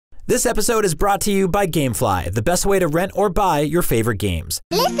This episode is brought to you by Gamefly, the best way to rent or buy your favorite games.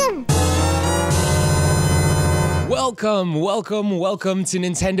 Listen! Welcome to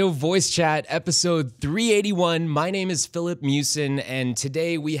Nintendo Voice Chat, episode 381. My name is Philip Musin, and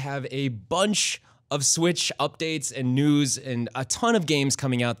today we have a bunch of Switch updates and news and a ton of games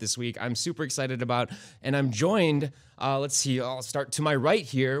coming out this week I'm super excited about, and I'm joined, let's see, I'll start to my right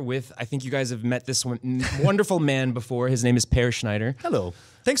here with, I think you guys have met this wonderful man before. His name is Per Schneider. Hello.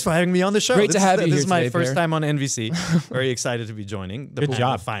 Thanks for having me on the show. Great to have you here This is my today, first Per. time on NVC. Very excited to be joining. Good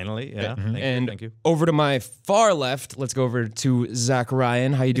job. Finally. Yeah. Thank you. Over to my far left, let's go over to Zach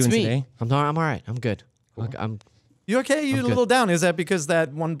Ryan. How you doing today? I'm all right. I'm good. Cool. You okay? You're a little down. Is that because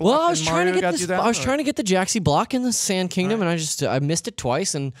that one block Well, I was trying to get got this. you down? I was trying to get the Jaxi block in the Sand Kingdom, and I missed it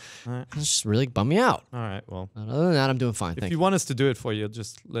twice, and it just really bummed me out. All right. Well, But other than that, I'm doing fine. if Thank you you. want us to do it for you,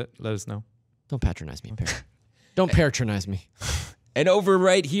 just let us know. Don't patronize me, Per. Don't patronize me. And over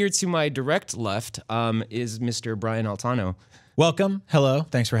right here to my direct left is Mr. Brian Altano. Welcome. Hello.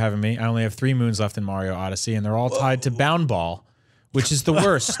 Thanks for having me. I only have 3 moons left in Mario Odyssey, and they're all tied to Bound Ball, which is the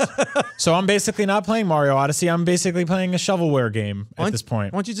worst. So I'm basically not playing Mario Odyssey. I'm basically playing a shovelware game at this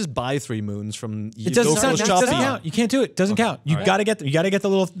point. Why don't you just buy 3 moons from It doesn't Shopee? count. You can't do it. Doesn't count. You gotta get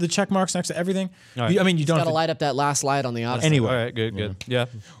the check marks next to everything. right. You don't Got have to to, light up that last light on the Odyssey. anyway. All right. Good. Yeah.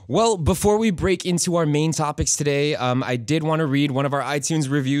 Well, before we break into our main topics today, I did want to read one of our iTunes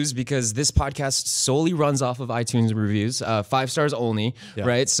reviews because this podcast solely runs off of iTunes reviews, 5 stars only,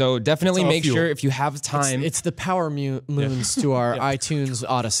 right? So definitely It's all make fuel. sure if you have time. It's the power moons to our iTunes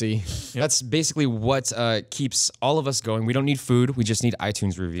Odyssey. That's basically what keeps all of us going. We don't need food. We just need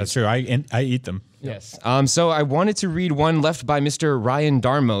iTunes reviews. That's true. I eat them. Yes. So I wanted to read one left by Mr. Ryan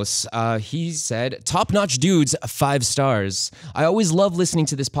Darmos. He said, "Top-notch dudes, 5 stars. I always love listening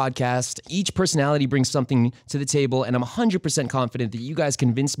to this podcast. Each personality brings something to the table, and I'm 100% confident that you guys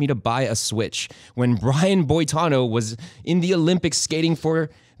convinced me to buy a Switch. When Brian Boitano was in the Olympics skating for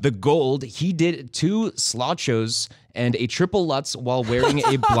the gold, he did 2 slot shows and a triple Lutz while wearing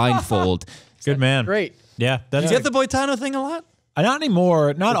a blindfold." Good man. Great. Yeah. That's You get the Boitano thing a lot? not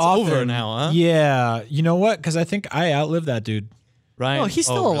anymore. Not It's often. over now, huh? Yeah. You know what? Because I think I outlived that dude. Right. No, he's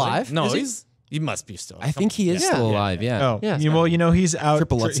still alive. No, Is he? he must be still. I think he is still alive, yeah. Oh, Yeah, he's out.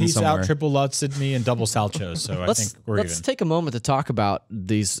 Triple Lutzen He's somewhere. out triple Lutzed me and double Salchos. So I think we're let's even. take a moment to talk about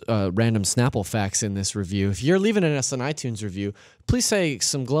these random Snapple facts in this review. If you're leaving us an iTunes review, please say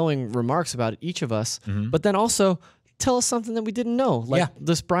some glowing remarks about each of us, but then also tell us something that we didn't know, like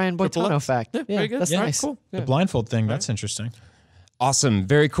this Brian Boitano Lutz. fact. Yeah, very good. That's Yeah, nice. cool. The blindfold thing. That's interesting. Awesome.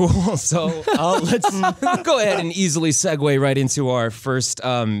 Very cool. So let's go ahead and easily segue right into our first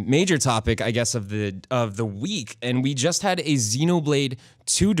major topic, I guess, of the week. And we just had a Xenoblade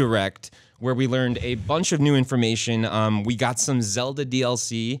 2 Direct where we learned a bunch of new information. We got some Zelda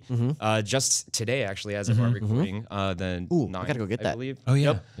DLC just today, actually, as of our recording. The Ooh, 9th, I gotta go get I that. believe. Oh,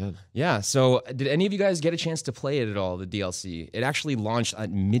 yeah. Yeah. So did any of you guys get a chance to play it at all, the DLC? It actually launched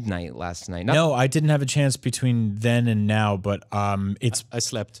at midnight last night. No, I didn't have a chance between then and now, but it's. I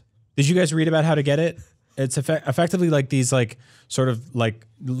slept. Did you guys read about how to get it? It's effectively like these sort of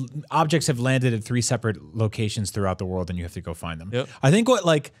objects have landed at 3 separate locations throughout the world, and you have to go find them. Yep. I think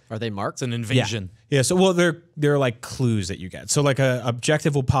Are they marked? It's an invasion. Yeah. So they're like clues that you get. So like a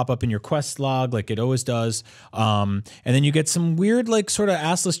objective will pop up in your quest log, like it always does, and then you get some weird sort of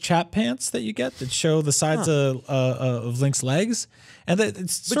assless chap pants that you get that show the sides of Link's legs, and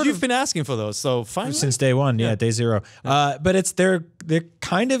But you've been asking for those, so finally. since day 1, day 0. But they're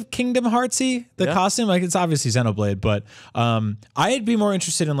kind of Kingdom Heartsy, the costume. Like it's obviously Xenoblade, but I'd be more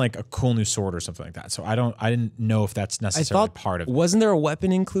interested in like a cool new sword or something like that. So I didn't know if that's necessarily part of it. Wasn't there a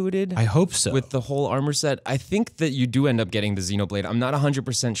weapon included? I hope so. With the whole armor set. I think that you do end up getting the Xenoblade. I'm not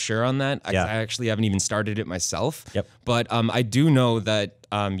 100% sure on that. I actually haven't even started it myself. Yep. But I do know that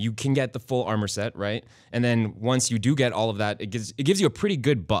you can get the full armor set, right? And then once you do get all of that, it gives you a pretty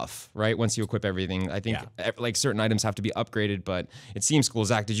good buff, right? Once you equip everything. I think like certain items have to be upgraded, but it seems cool.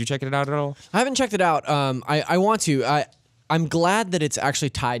 Zach, did you check it out at all? I haven't checked it out. I want to. I'm glad that it's actually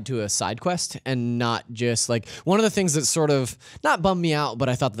tied to a side quest and not just like one of the things that sort of not bummed me out, but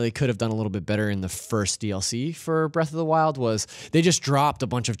I thought that they could have done a little bit better in the first DLC for Breath of the Wild was they just dropped a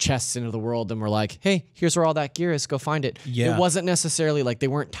bunch of chests into the world and were like, hey, here's where all that gear is, go find it. Yeah. It wasn't necessarily like they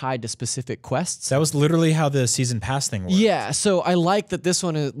weren't tied to specific quests. That was literally how the season pass thing worked. Yeah, so I like that this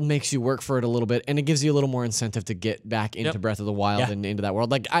one makes you work for it a little bit, and it gives you a little more incentive to get back into Breath of the Wild and into that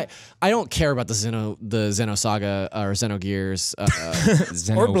world. Like I don't care about the Xeno Saga or Xenogears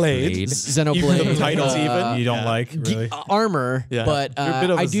Or Blades. Xenoblade The titles even. You don't like, really? armor, Yeah. but You're a bit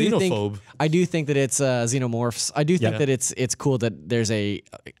of a I do xenophobe. think that it's xenomorphs. I do think that it's cool that there's a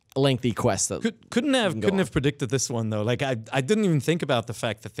lengthy quest that Couldn't go on. have predicted this one though. Like I didn't even think about the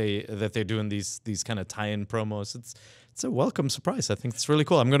fact that they're doing these kind of tie-in promos. It's a welcome surprise. I think it's really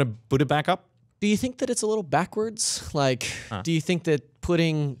cool. I'm gonna boot it back up. Do you think that it's a little backwards? Like, do you think that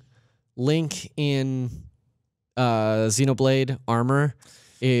putting Link in Xenoblade armor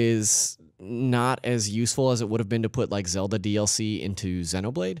is not as useful as it would have been to put like Zelda DLC into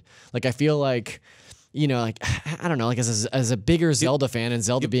Xenoblade? Like, I feel like, you know, like I don't know, like as a bigger Zelda fan and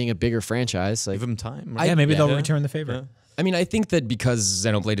Zelda being a bigger franchise, like Give them time. Yeah, maybe they'll return the favor. I mean, I think that because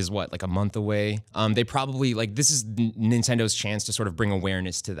Xenoblade is like a month away, they probably like this is Nintendo's chance to sort of bring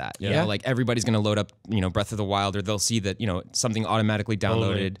awareness to that. You know, like everybody's going to load up, Breath of the Wild, or they'll see that, something automatically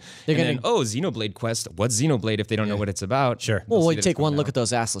downloaded. They're Then, Xenoblade Quest. What's Xenoblade if they don't know what it's about? Sure. well, see we that take it's coming one look out. at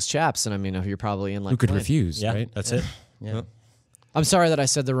those assless chaps, and I mean, you're probably in like. Who could playing. refuse? Yeah, Right. that's it. Yeah. I'm sorry that I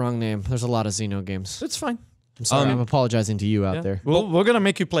said the wrong name. There's a lot of Xeno games. It's fine. I'm sorry. I'm apologizing to you out there. Well, we're gonna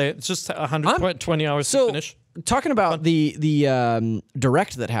make you play it. It's just 120 hours to finish. Talking about the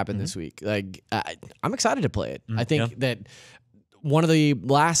direct that happened this week, like I'm excited to play it. I think that one of the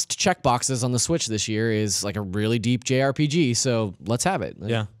last check boxes on the Switch this year is like a really deep JRPG. So let's have it.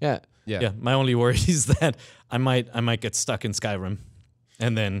 Yeah. Yeah. My only worry is that I might get stuck in Skyrim,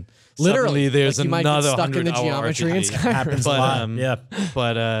 and then Literally, suddenly there's like you might get another stuck in the 100-hour geometry in RPG. Skyrim. Happens a lot. Yeah.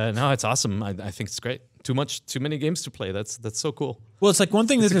 But no, it's awesome. I think it's great. Too many games to play. That's so cool. Well, it's like one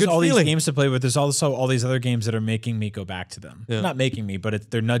thing that It's a there's good all feeling. these games to play, but there's also all these other games that are making me go back to them. Not making me,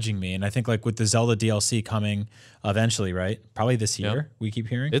 but they're nudging me. And I think like with the Zelda DLC coming eventually, right? Probably this year, we keep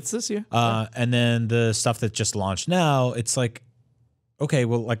hearing. It's this year. And then the stuff that just launched now, it's like, okay,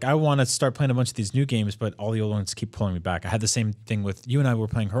 well, like I want to start playing a bunch of these new games, but all the old ones keep pulling me back. I had the same thing with you and I were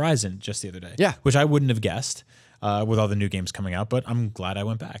playing Horizon just the other day. Yeah. Which I wouldn't have guessed with all the new games coming out, but I'm glad I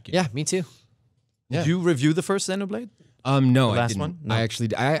went back. Yeah, me too. Did you review the first Xenoblade? No, I last didn't. one? No.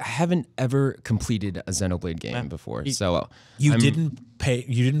 I haven't ever completed a Xenoblade game before. So You didn't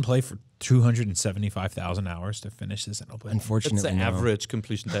play for 275,000 hours to finish this Xenoblade. That's unfortunately, the no. average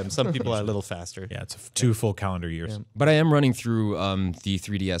completion time. Some people are a little faster. Yeah, it's 2 full calendar years. But I am running through the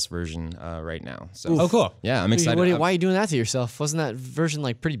 3DS version right now. So Oh, cool. yeah, I'm excited. Why are you doing that to yourself? Wasn't that version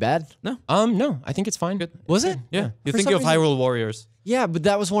like pretty bad? No, I think it's fine. Good. Was it? Yeah. You For think some of reason- Hyrule Warriors. Yeah, but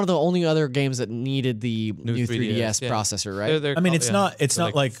that was one of the only other games that needed the new 3DS yeah. processor, right? I mean, it's not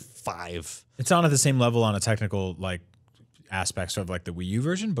like 5. it's not at the same level on a technical like aspects of like the Wii U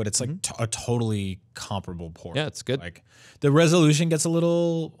version, but it's like a totally comparable port. Yeah, it's good. Like the resolution gets a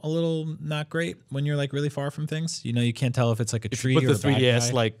little not great when you're like really far from things. You can't tell if it's like a tree Put or the a bad 3DS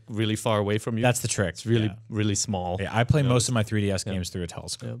guy. like really far away from you. That's the trick. It's really small. Yeah, I play most of my 3DS games through a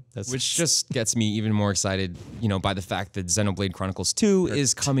telescope. That's Which just gets me even more excited, by the fact that Xenoblade Chronicles 2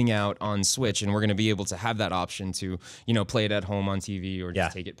 is coming out on Switch, and we're going to be able to have that option to, play it at home on TV or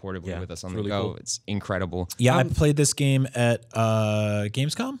just take it portably with us on the go. cool. It's incredible. Yeah, I played this game at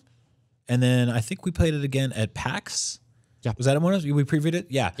Gamescom, and then I think we played it again at PAX. Yeah, was that one of we previewed it?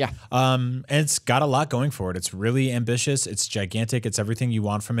 Yeah, Yeah. And it's got a lot going for it. It's really ambitious. It's gigantic. It's everything you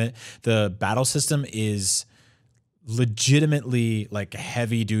want from it. The battle system is legitimately like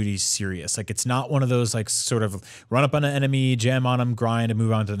heavy duty serious. Like it's not one of those like sort of run up on an enemy, jam on them, grind, and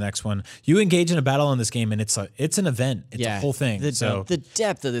move on to the next one. You engage in a battle in this game, and it's an event. It's a whole thing. The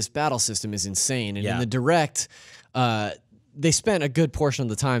depth of this battle system is insane. And in Yeah. the direct, they spent a good portion of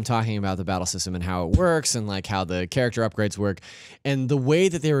the time talking about the battle system and how it works and like how the character upgrades work and the way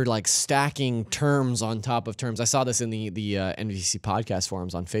that they were like stacking terms on top of terms. I saw this in the NVC Podcast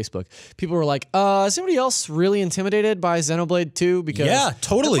Forums on Facebook. People were like, is anybody else really intimidated by Xenoblade 2? Because Yeah,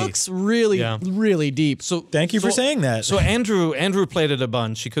 totally. it looks really, really deep. So Thank you for saying that. So Andrew played it a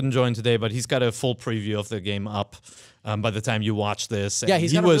bunch. He couldn't join today, but he's got a full preview of the game up by the time you watch this. Yeah, And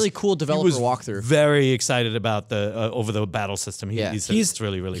he's he got a really cool developer he was walkthrough. Very excited about the over the battle system. He said it's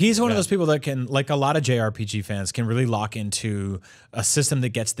really He's cool. one of those people that can, like a lot of JRPG fans, can really lock into a system that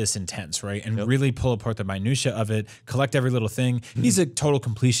gets this intense, right? And really pull apart the minutia of it, collect every little thing. He's a total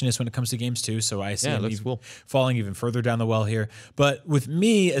completionist when it comes to games too, so I see him looks even cool. falling even further down the well here. But with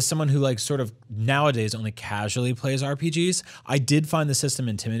me, as someone who like sort of nowadays only casually plays RPGs, I did find the system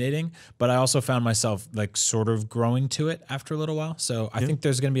intimidating, but I also found myself like sort of growing to it after a little while. So I think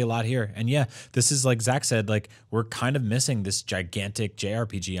there's going to be a lot here. And yeah, this is like Zach said, like we're kind of missing this gigantic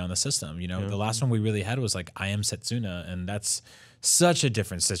JRPG on the system. The last one we really had was like I Am Setsuna, and that's such a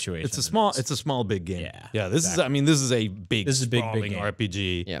different situation. It's a small big game. Yeah, This is a big big sprawling game.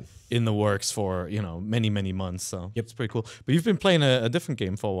 RPG. In the works for many months. So it's pretty cool. But you've been playing a different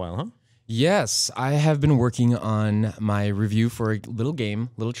game for a while, huh? Yes, I have been working on my review for a little game,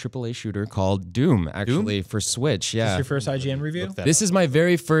 little AAA shooter called Doom, actually, for Switch. Yeah. Is this your first IGN review? This is my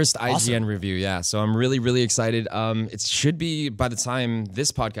very first IGN review, yeah. So I'm really, really excited. It should be, by the time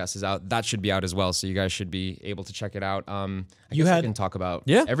this podcast is out, that should be out as well. So you guys should be able to check it out. I can talk about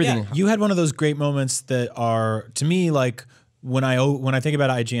everything. Yeah, you had one of those great moments that are, to me, like, when I think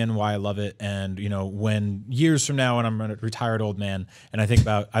about IGN, why I love it, and when years from now, when I'm a retired old man, and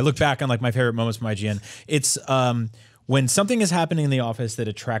I look back on like my favorite moments from IGN, it's when something is happening in the office that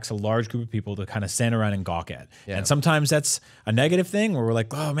attracts a large group of people to kind of stand around and gawk at. Yeah. And sometimes that's a negative thing where we're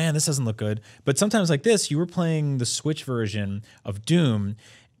like, oh man, this doesn't look good. But sometimes like this, you were playing the Switch version of Doom,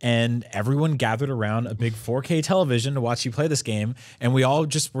 and everyone gathered around a big 4K television to watch you play this game, and we all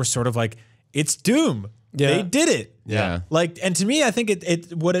just were sort of like, it's Doom. Yeah. They did it. Yeah. Like, and to me, I think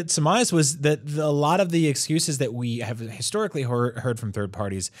what it surmised was that a lot of the excuses that we have historically heard from third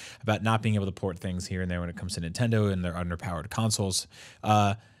parties about not being able to port things here and there when it comes to Nintendo and their underpowered consoles,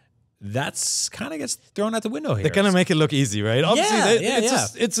 that's kind of gets thrown out the window here. They kind of make it look easy, right? Obviously,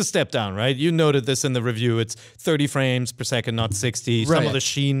 it's a step down, right? You noted this in the review. It's 30 frames per second, not 60. Some of the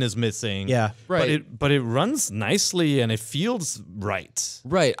sheen is missing. Yeah, right. But it runs nicely and it feels right.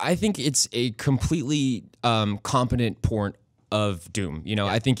 Right. I think it's a completely competent port of Doom.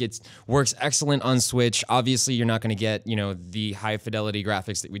 I think it works excellent on Switch. Obviously, you're not going to get, the high fidelity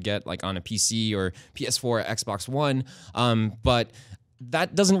graphics that we'd get like on a PC or PS4 or Xbox One. But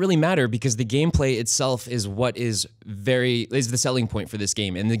that doesn't really matter because the gameplay itself is what is the selling point for this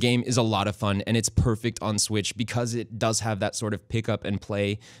game. And the game is a lot of fun and it's perfect on Switch because it does have that sort of pick up and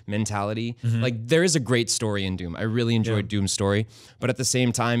play mentality. Like there is a great story in Doom. I really enjoyed Doom's story, but at the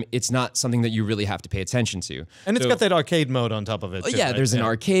same time, it's not something that you really have to pay attention to. And it's got that arcade mode on top of it. Too, yeah, right? There's an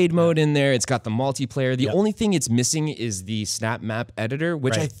arcade mode in there. It's got the multiplayer. The only thing it's missing is the snap map editor,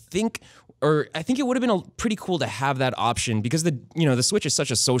 which I think it would have been pretty cool to have that option because the Switch is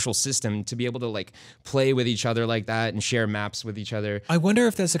such a social system to be able to like play with each other like that and share maps with each other. I wonder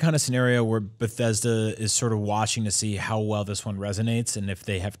if that's the kind of scenario where Bethesda is sort of watching to see how well this one resonates and if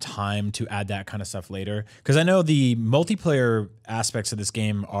they have time to add that kind of stuff later. Because I know the multiplayer aspects of this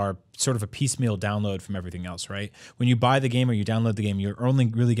game are sort of a piecemeal download from everything else, right? When you buy the game or you download the game, you're only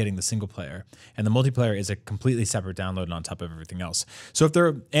really getting the single player, and the multiplayer is a completely separate download on top of everything else. So if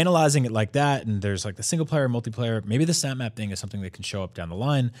they're analyzing it like that, and there's like the single player, multiplayer, maybe the snap map thing is something that can show up down the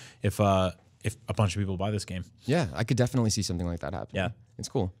line if a bunch of people buy this game. Yeah, I could definitely see something like that happen. Yeah, it's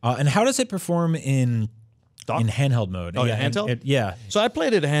cool. And how does it perform in handheld mode? Oh, yeah, handheld? Yeah. So I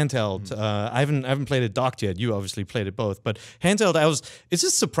played it handheld. I haven't played it docked yet. You obviously played it both. But handheld, it's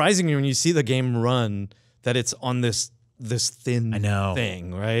just surprising when you see the game run that it's on this thin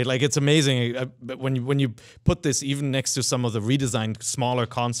thing, right? Like it's amazing. But when you put this even next to some of the redesigned smaller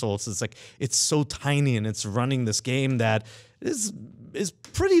consoles, it's like it's so tiny and it's running this game that is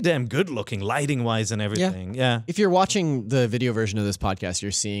pretty damn good looking, lighting wise and everything. Yeah. If you're watching the video version of this podcast,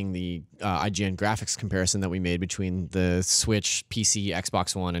 you're seeing the IGN graphics comparison that we made between the Switch, PC,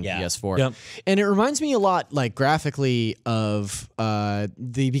 Xbox One, and PS4. Yep. And it reminds me a lot, like graphically, of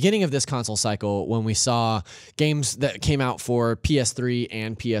the beginning of this console cycle when we saw games that came out for PS3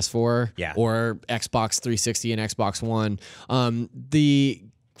 and PS4, or Xbox 360 and Xbox One. The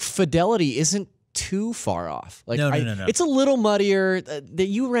fidelity isn't too far off. Like no. It's a little muddier. That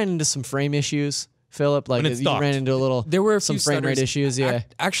you ran into some frame issues, Philip. Like you ran into some frame rate issues. Yeah.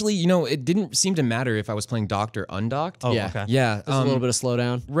 Actually, it didn't seem to matter if I was playing docked or undocked. Oh, okay. Yeah. There's a little bit of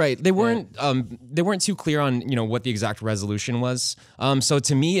slowdown. Right. They weren't too clear on what the exact resolution was. So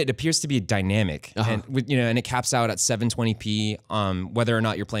to me, it appears to be dynamic, and and it caps out at 720p. Whether or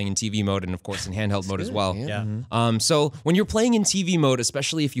not you're playing in TV mode, and of course in handheld mode as well. Yeah. So when you're playing in TV mode,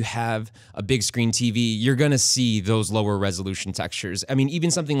 especially if you have a big screen TV, you're gonna see those lower resolution textures. I mean, even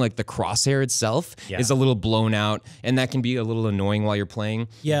something like the crosshair itself is a little blown out, and that can be a little annoying while you're playing.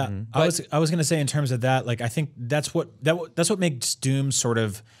 Yeah, I was gonna say in terms of that, like I think that's what makes Doom sort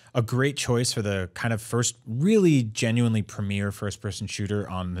of a great choice for the kind of first really genuinely premier first-person shooter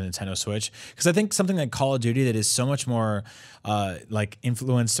on the Nintendo Switch. Because I think something like Call of Duty that is so much more like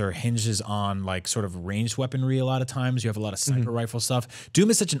influenced or hinges on like sort of ranged weaponry a lot of times. You have a lot of sniper rifle stuff. Doom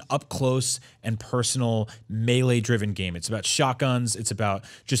is such an up-close and personal melee-driven game. It's about shotguns. It's about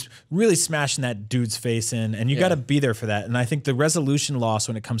just really smashing that dude's face in, and you got to be there for that. And I think the resolution loss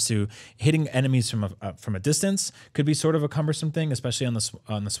when it comes to hitting enemies from a distance could be sort of a cumbersome thing, especially on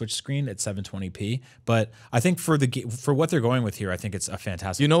the Switch screen at 720p. But I think for what they're going with here, I think it's a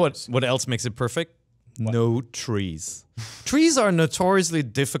fantastic. You know what else makes it perfect? No trees. Trees are notoriously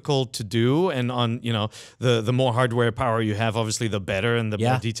difficult to do, and on the more hardware power you have, obviously the better and the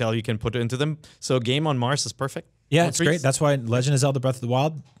more detail you can put into them. So a game on Mars is perfect. Yeah, No it's trees. great. That's why Legend of Zelda Breath of the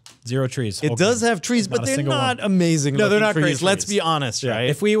Wild, 0 trees. It does have trees, but Not a they're single not one. amazing. No, they're looking not great trees. Let's trees. be honest, right?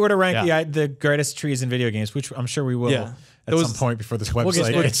 If we were to rank the greatest trees in video games, which I'm sure we will at some point before this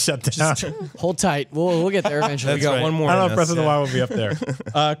website gets shut down. Hold tight. We'll get there eventually. We got one more. I don't know in if Breath us, of the Wild will be up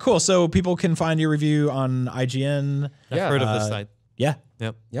there. Cool. So people can find your review on IGN. I've heard of this site. Yeah.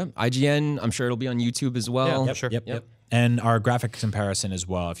 Yep. Yeah, IGN. I'm sure it'll be on YouTube as well. Yeah, sure. Yep. And our graphic comparison as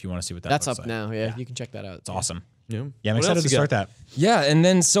well, if you want to see what that That's looks up like. now. Yeah, you can check that out. It's awesome. Yeah, Yeah, I'm What excited else to you start got? that. Yeah, and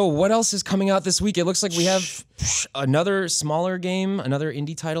then so what else is coming out this week? It looks like we have another smaller game, another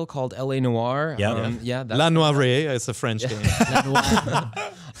indie title called LA Noire. Yeah. That's La Noire, it's a French game.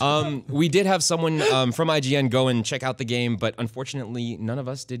 We did have someone from IGN go and check out the game, but unfortunately, none of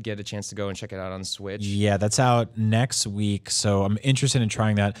us did get a chance to go and check it out on Switch. Yeah, that's out next week. So I'm interested in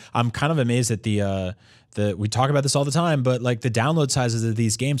trying that. I'm kind of amazed at we talk about this all the time, but like the download sizes of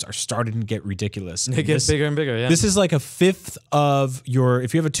these games are starting to get ridiculous. They get bigger and bigger, yeah. This is like a fifth of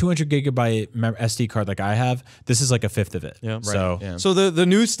if you have a 200 gigabyte SD card like I have, this is like a fifth of it. Yeah. So So the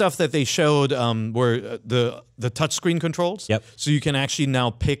new stuff that they showed were the touchscreen controls. Yep. So you can actually now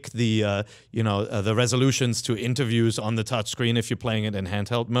pick the the resolutions to interviews on the touchscreen if you're playing it in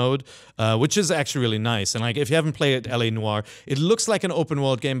handheld mode, which is actually really nice. And like if you haven't played LA Noire, it looks like an open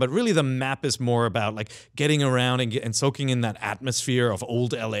world game, but really the map is more about like getting around and soaking in that atmosphere of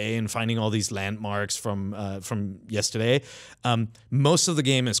old LA and finding all these landmarks from yesterday. Most of the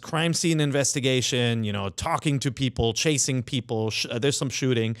game is crime scene investigation, talking to people, chasing people. There's some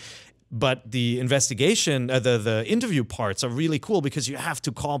shooting. But the investigation, the interview parts are really cool because you have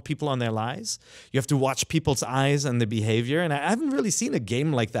to call people on their lies. You have to watch people's eyes and the behavior. And I haven't really seen a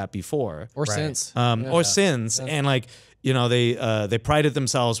game like that before. Or since. And like, they prided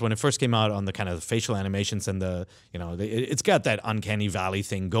themselves when it first came out on the kind of facial animations and it's got that uncanny valley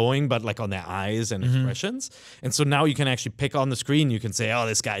thing going, but like on their eyes and expressions. And so now you can actually pick on the screen. You can say, oh,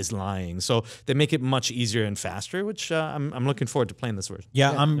 this guy's lying. So they make it much easier and faster, which I'm looking forward to playing this version. Yeah,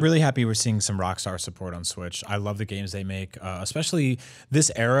 I'm really happy we're seeing some Rockstar support on Switch. I love the games they make, especially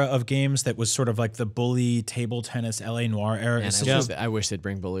this era of games that was sort of like the bully table tennis LA Noire era. And I wish they'd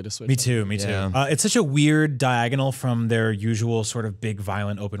bring Bully to Switch. Me too. It's such a weird diagonal from their usual sort of big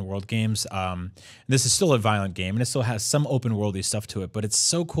violent open world games. This is still a violent game and it still has some open worldy stuff to it, but it's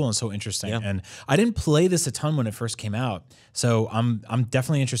so cool and so interesting. Yeah. And I didn't play this a ton when it first came out, so I'm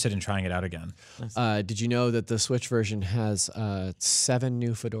definitely interested in trying it out again. Did you know that the Switch version has 7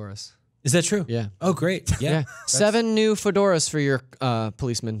 new fedoras? Is that true? Yeah. Oh, great. Yeah. 7 new fedoras for your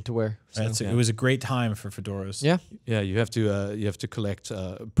policeman to wear. So, It was a great time for fedoras. yeah. Yeah, you have to collect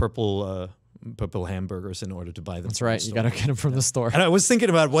purple hamburgers in order to buy them. That's from right. the You store. got to get them from the store. And I was thinking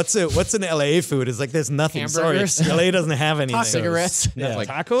about what's an LA food. It's like there's nothing. Hamburgers. Sorry, LA doesn't have anything. Cigarettes. Yeah, Like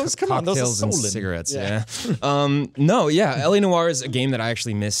tacos. Come on, those are Cocktails and stolen. cigarettes. Yeah. LA Noire is a game that I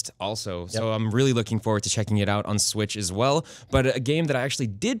actually missed also. So I'm really looking forward to checking it out on Switch as well. But a game that I actually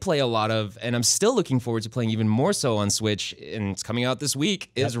did play a lot of, and I'm still looking forward to playing even more so on Switch, and it's coming out this week,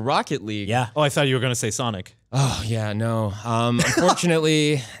 is Rocket League. Yeah. Oh, I thought you were going to say Sonic. Oh, yeah, no.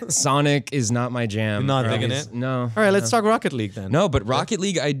 Unfortunately, Sonic is not my jam. You're not digging it? No. All right, let's talk Rocket League then. No, but Rocket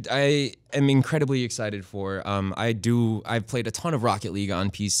League, I am incredibly excited for. I've played a ton of Rocket League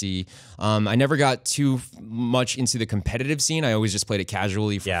on PC. I never got too much into the competitive scene. I always just played it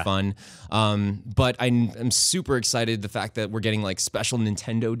casually for fun. But I'm super excited the fact that we're getting like special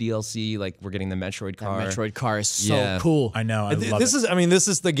Nintendo DLC, like we're getting the Metroid car. Metroid car is so cool. I know. I love This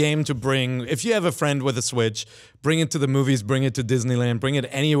is the game to bring. If you have a friend with a Switch, bring it to the movies, bring it to Disneyland, bring it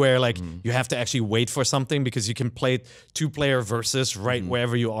anywhere. Like you have to actually wait for something because you can play 2-player versus right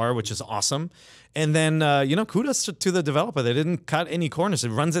wherever you are, which is awesome. And then kudos to the developer. They didn't cut any corners. It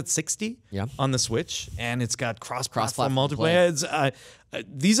runs at 60 on the Switch, and it's got cross-platform multiplayer.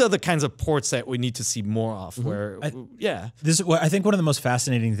 These are the kinds of ports that we need to see more of. This is I think one of the most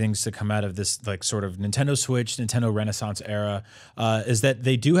fascinating things to come out of this like sort of Nintendo Switch, Nintendo Renaissance era is that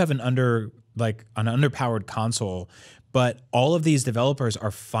they do have an underpowered console, but all of these developers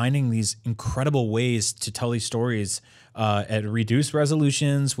are finding these incredible ways to tell these stories at reduced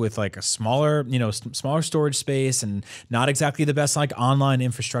resolutions with like a smaller, smaller storage space and not exactly the best like online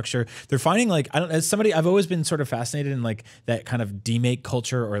infrastructure. They're finding like, as somebody, I've always been sort of fascinated in like that kind of demake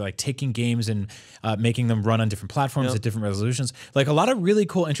culture, or like taking games and making them run on different platforms at different resolutions. Like a lot of really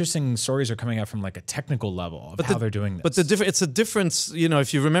cool, interesting stories are coming out from like a technical level of how they're doing this. But it's a difference,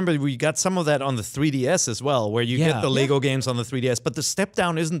 if you remember, we got some of that on the 3DS as well, where you get the Lego games on the 3DS, but the step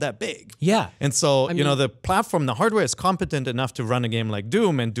down isn't that big. Yeah. And so, the platform, the hardware is competent enough to run a game like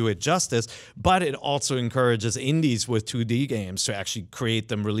Doom and do it justice, but it also encourages indies with 2D games to actually create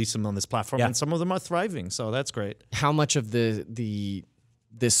them, release them on this platform, and some of them are thriving, so that's great. How much of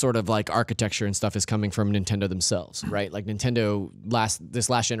this sort of like architecture and stuff is coming from Nintendo themselves, right? Like Nintendo this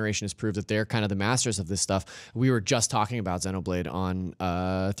last generation has proved that they're kind of the masters of this stuff. We were just talking about Xenoblade on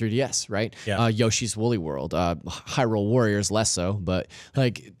 3DS, right? Yeah. Yoshi's Woolly World, Hyrule Warriors less so, but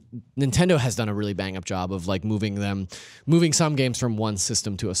like Nintendo has done a really bang up job of like moving some games from one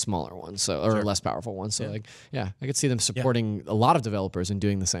system to a smaller one, or a less powerful one. So I could see them supporting a lot of developers and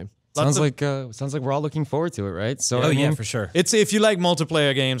doing the same. Sounds like we're all looking forward to it, right? So for sure. It's if you like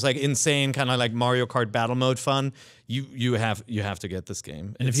multiplayer games, like insane kind of like Mario Kart battle mode fun, you have to get this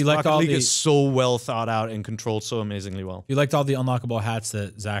game. And if you like Rocket League is so well thought out and controlled so amazingly well. You liked all the unlockable hats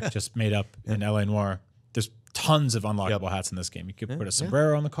that Zach just made up in LA Noire. There's tons of unlockable hats in this game. You could put a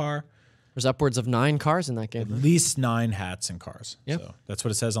sombrero on the car. There's upwards of 9 cars in that game. At least 9 hats and cars. Yep. So that's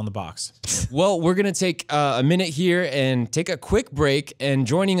what it says on the box. Well, we're going to take a minute here and take a quick break. And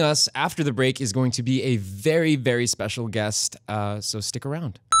joining us after the break is going to be a very, very special guest. So stick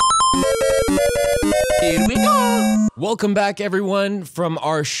around. Here we go. Welcome back, everyone, from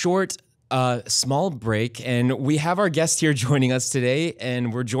our short, small break. And we have our guest here joining us today.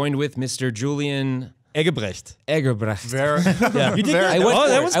 And we're joined with Mr. Julian Eggebrecht. Yeah, you did that.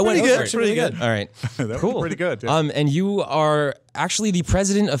 That was pretty good. Pretty good. All right. That was pretty good. Yeah. And you are actually the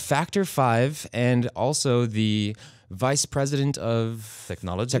president of Factor 5 and also the vice president of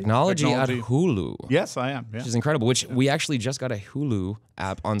technology at Hulu. Yes, I am. Yeah. Which is incredible, which we actually just got a Hulu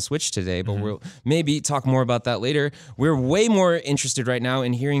app on Switch today, but we'll maybe talk more about that later. We're way more interested right now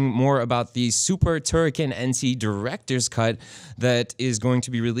in hearing more about the Super Turrican NT Director's Cut that is going to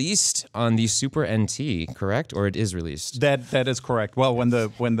be released on the Super NT, correct? Or it is released? That is correct. Well, when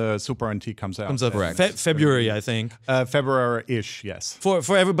the Super NT comes out. correct. February, I think. February-ish, yes.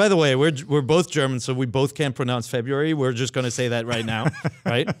 For every, by the way, we're both German, so we both can't pronounce February. We're just going to say that right now,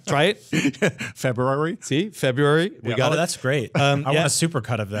 right? Try it. February. See, February. We got it. That's great. I want a super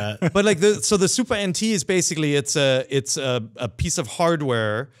cut of that. But like the Super NT is basically it's a piece of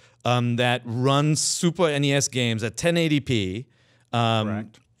hardware that runs Super NES games at 1080p.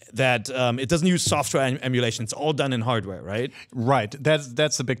 Correct. That it doesn't use software emulation. It's all done in hardware, right? Right.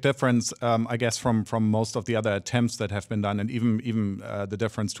 That's a big difference, I guess, from most of the other attempts that have been done, and even the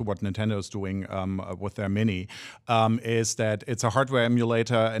difference to what Nintendo is doing with their Mini is that it's a hardware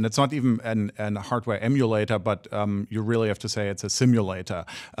emulator, and it's not even an hardware emulator, but you really have to say it's a simulator.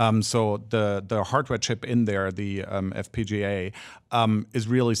 So the hardware chip in there, the FPGA, is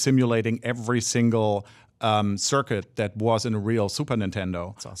really simulating every single circuit that was in a real Super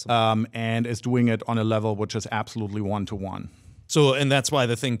Nintendo. That's awesome. And is doing it on a level which is absolutely one-to-one. So, and that's why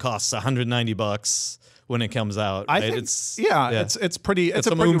the thing costs $190 when it comes out. I right? think, it's a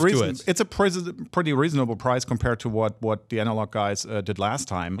pretty reasonable price compared to what the Analog guys did last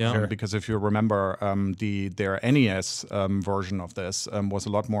time. Because if you remember, their NES version of this was a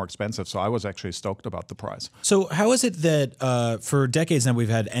lot more expensive. So I was actually stoked about the price. So how is it that for decades now we've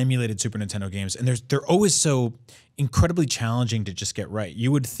had emulated Super Nintendo games, and they're always so incredibly challenging to just get right.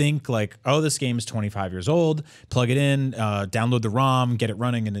 You would think like, oh, this game is 25 years old, plug it in, download the ROM, get it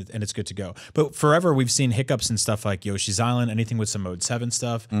running, and it's good to go. But forever we've seen hiccups and stuff like Yoshi's Island, anything with some Mode 7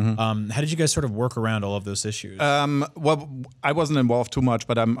 stuff. How did you guys sort of work around all of those issues? Well, I wasn't involved too much,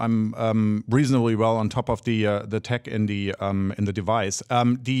 but I'm reasonably well on top of the tech in the device.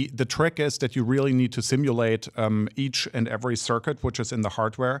 The trick is that you really need to simulate each and every circuit which is in the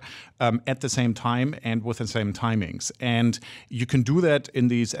hardware at the same time and with the same timings. And you can do that in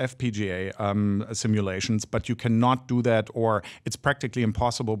these FPGA simulations, but you cannot do that, or it's practically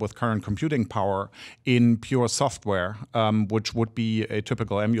impossible with current computing power in pure software, which would be a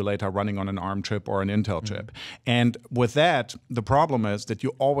typical emulator running on an ARM chip or an Intel chip. And with that, the problem is that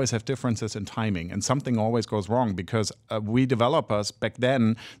you always have differences in timing, and something always goes wrong because we developers back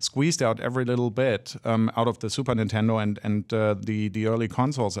then squeezed out every little bit out of the Super Nintendo and the early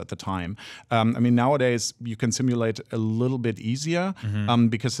consoles at the time. I mean, nowadays you can simulate emulate a little bit easier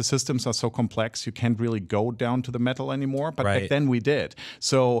because the systems are so complex. You can't really go down to the metal anymore. But back then we did.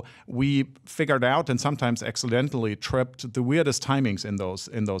 So we figured out, and sometimes accidentally tripped, the weirdest timings in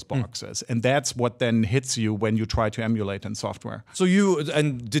those boxes, and that's what then hits you when you try to emulate in software. So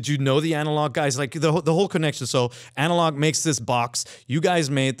did you know the Analog guys? Like the whole connection. So Analog makes this box. You guys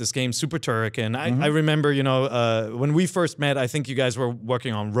made this game Super Turrican. I remember, when we first met, I think you guys were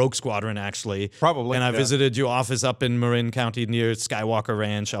working on Rogue Squadron, actually. Probably. And I visited your office up in Marin County near Skywalker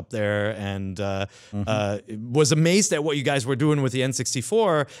Ranch up there, and was amazed at what you guys were doing with the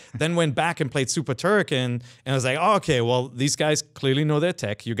N64. Then went back and played Super Turrican, and I was like, oh, okay, well, these guys clearly know their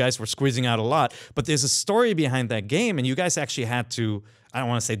tech. You guys were squeezing out a lot. But there's a story behind that game, and you guys actually had to, I don't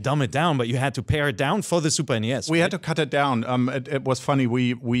want to say dumb it down, but you had to pare it down for the Super NES. We had to cut it down. It was funny.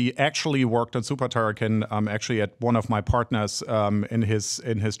 We actually worked on Super Turrican actually at one of my partners in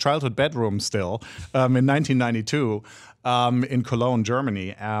his childhood bedroom still in 1992. In Cologne,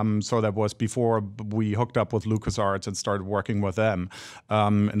 Germany. So that was before we hooked up with LucasArts and started working with them,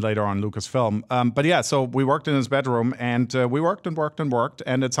 and later on Lucasfilm. But yeah, so we worked in his bedroom, and we worked and worked and worked.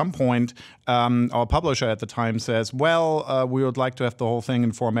 And at some point, our publisher at the time says, well, we would like to have the whole thing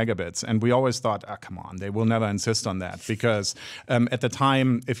in 4 megabits. And we always thought, come on, they will never insist on that. Because at the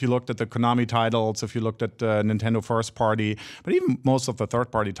time, if you looked at the Konami titles, if you looked at Nintendo first party, but even most of the third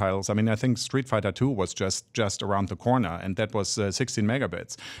party titles, I mean, I think Street Fighter 2 was just around the corner. And that was 16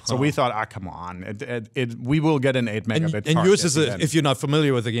 megabits. So we thought, come on, we will get an 8 megabit. And yours is, if you're not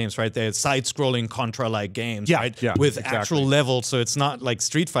familiar with the games, right? They're side-scrolling Contra-like games, right? Yeah, with exactly. actual levels. So it's not like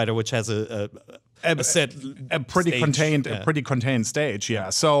Street Fighter, which has a pretty contained stage, yeah.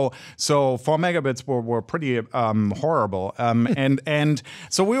 So 4 megabits were pretty horrible, and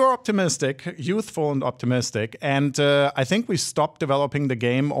so we were optimistic, youthful and optimistic, and I think we stopped developing the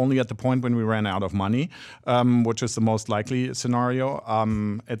game only at the point when we ran out of money, which is the most likely scenario.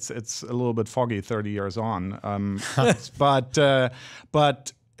 It's a little bit foggy 30 years on,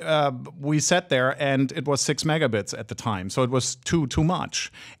 but. We sat there, and it was 6 megabits at the time, so it was too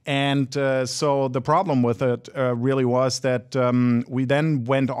much. And so the problem with it really was that we then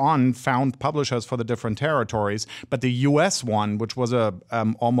went on, found publishers for the different territories, but the US one, which was a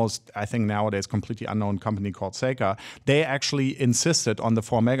almost, I think nowadays, completely unknown company called Seika, they actually insisted on the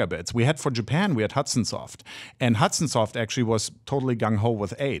 4 megabits. We had for Japan, we had Hudson Soft, and Hudson Soft actually was totally gung-ho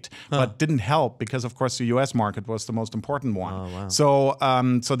with 8, but didn't help because, of course, the US market was the most important one. Oh, wow.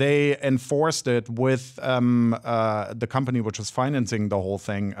 So they enforced it with the company which was financing the whole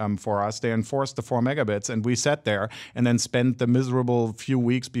thing for us. They enforced the 4 megabits, and we sat there and then spent the miserable few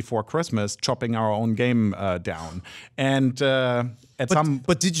weeks before Christmas chopping our own game down. And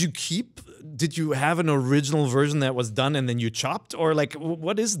but did you have an original version that was done and then you chopped, or like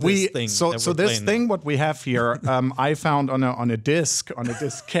what is this thing? So this thing, what we have here, I found on a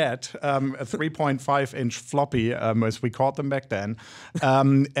diskette, a 3.5-inch floppy, as we called them back then,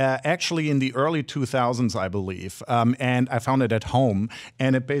 actually in the early 2000s, I believe, and I found it at home,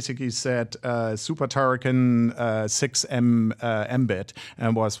 and it basically said Super Turrican 6 Mbit,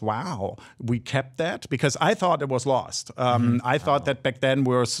 and was wow, we kept that because I thought it was lost. I thought that back then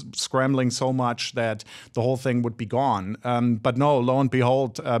we were scrambling so much that the whole thing would be gone. But no, lo and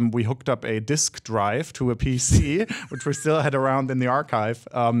behold, we hooked up a disk drive to a PC, which we still had around in the archive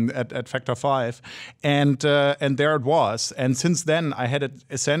at Factor 5, and there it was. And since then, I had it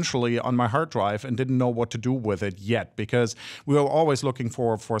essentially on my hard drive and didn't know what to do with it yet because we were always looking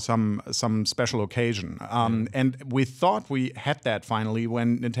for some special occasion. And we thought we had that finally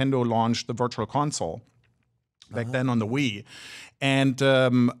when Nintendo launched the Virtual Console back then on the Wii. And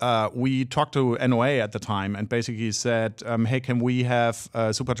we talked to NOA at the time and basically said, hey, can we have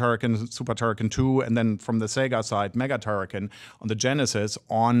Super Turrican 2, and then from the Sega side, Mega Turrican on the Genesis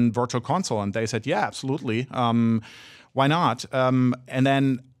on Virtual Console? And they said, yeah, absolutely. Why not? And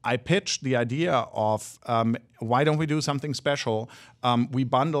then I pitched the idea of why don't we do something special? We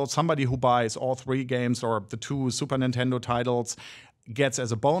bundle somebody who buys all 3 games or the 2 Super Nintendo titles gets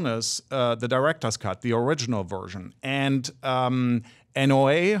as a bonus the director's cut, the original version. And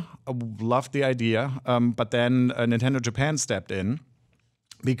NOA loved the idea, but then Nintendo Japan stepped in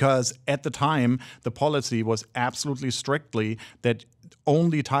because at the time, the policy was absolutely strictly that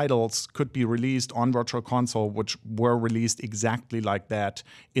only titles could be released on Virtual Console which were released exactly like that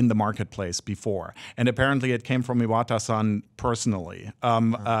in the marketplace before. And apparently it came from Iwata-san personally.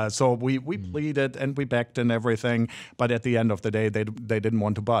 So we pleaded and we begged and everything, but at the end of the day, they didn't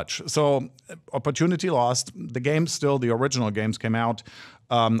want to budge. So opportunity lost. The games still, the original games came out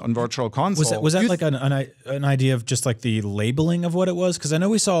on Virtual Console. Was that like an idea of just like the labeling of what it was? Because I know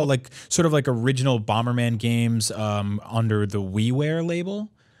we saw like sort of like original Bomberman games under the WiiWare label.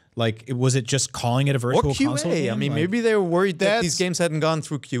 Like, was it just calling it a virtual console game? I mean, maybe they were worried that these games hadn't gone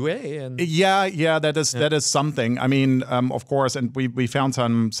through QA. And that is something. I mean, of course, and we found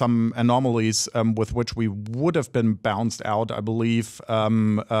some anomalies with which we would have been bounced out, I believe,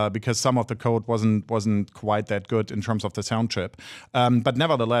 because some of the code wasn't quite that good in terms of the sound chip. But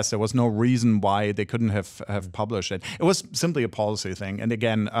nevertheless, there was no reason why they couldn't have published it. It was simply a policy thing. And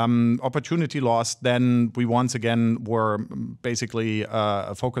again, opportunity lost. Then we once again were basically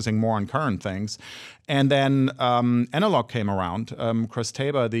focusing more on current things. And then Analog came around. Chris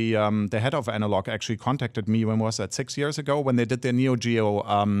Tabor, the head of Analog, actually contacted me, when was that, 6 years ago, when they did their Neo Geo,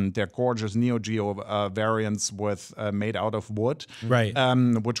 their gorgeous Neo Geo variants with made out of wood, right?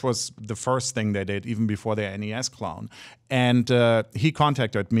 Which was the first thing they did, even before their NES clone. And he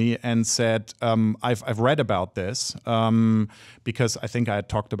contacted me and said, I've read about this because I think I had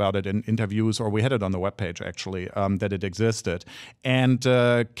talked about it in interviews, or we had it on the webpage actually, that it existed. And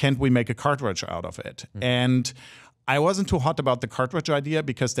can't we make a cartridge out of it? And I wasn't too hot about the cartridge idea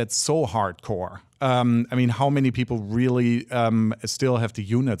because that's so hardcore. I mean, how many people really still have the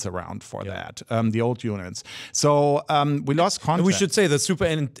units around for that, the old units? So we lost content. We should say the Super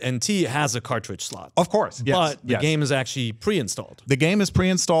NT has a cartridge slot. Of course, yes. But the game is actually pre-installed. The game is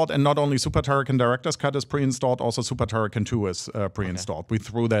pre-installed, and not only Super Turrican Director's Cut is pre-installed, also Super Turrican 2 is pre-installed. We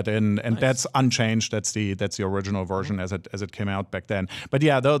threw that in, and that's unchanged. That's the original version as it came out back then. But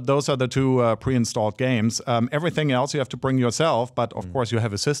yeah, those are the two pre-installed games. Everything else you have to bring yourself, but of course you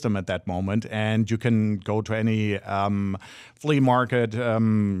have a system at that moment, and you can go to any flea market.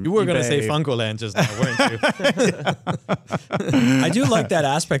 You were going to say Funkoland just now, weren't you? I do like that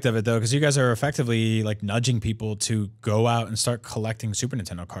aspect of it, though, because you guys are effectively like nudging people to go out and start collecting Super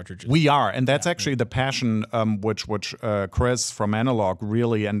Nintendo cartridges. We are, and that's actually the passion which Chris from Analog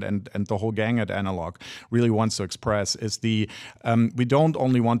really, and the whole gang at Analog really wants to express, is the we don't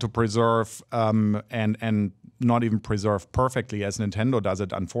only want to preserve and not even preserve perfectly as Nintendo does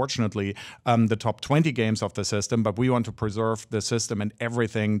it, unfortunately, the top 20 games of the system, but we want to preserve the system and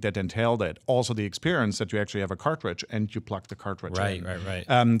everything that entailed it. Also the experience that you actually have a cartridge and you plug the cartridge in.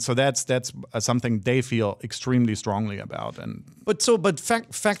 Right. So that's something they feel extremely strongly about. But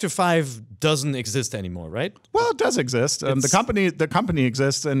Factor 5 doesn't exist anymore, right? Well, it does exist. The company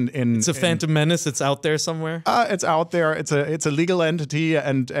exists in it's a Phantom Menace. It's out there somewhere. It's out there. It's a legal entity,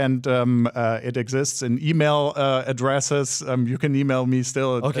 and it exists in email addresses. You can email me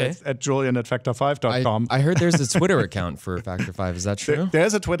still at julian@factor5.com. I heard there's a Twitter account for Factor 5. Is that true?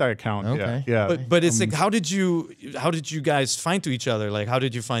 There's a Twitter account. Okay. Yeah. But it's like, how did you guys find to each other? Like, how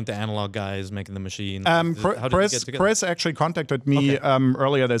did you find the Analog guys making the machine? How did you get together? Chris actually contacted me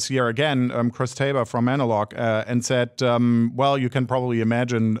earlier this year again, Chris Tabor from Analog, and said, well, you can probably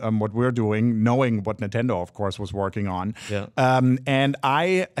imagine what we're doing, knowing what Nintendo, of course, was working on. Yeah. And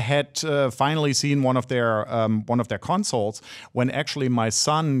I had finally seen one of their consoles when actually my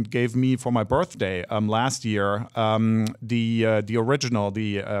son gave me for my birthday last year the original,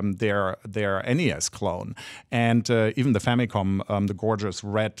 their NES clone, and even the Famicom, the gorgeous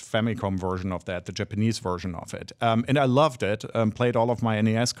red Famicom version of that, the Japanese version of it. And I loved it, played all of my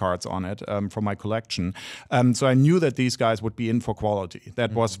NES cards on it from my collection. So I knew that these guys would be in for quality.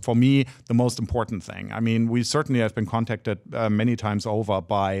 That was, for me, the most important thing. I mean, we certainly have been contacted many times over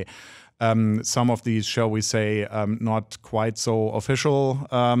by some of these, shall we say, not quite so official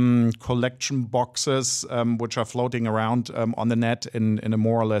collection boxes, which are floating around on the net in a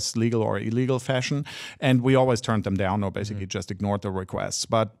more or less legal or illegal fashion. And we always turned them down, or basically just ignored the requests.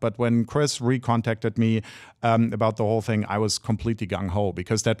 But when Chris recontacted me about the whole thing, I was completely gung-ho,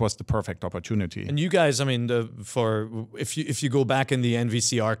 because that was the perfect opportunity. And you guys, I mean, if you go back in the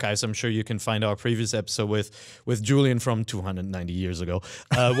NVC archives, I'm sure you can find our previous episode with Julian from 290 years ago,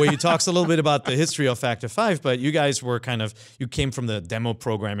 where you talks a little bit about the history of Factor 5, but you guys were you came from the demo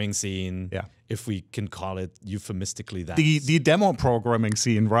programming scene, if we can call it euphemistically that. The demo programming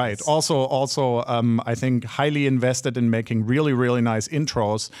scene, right. Yes. Also, I think highly invested in making really, really nice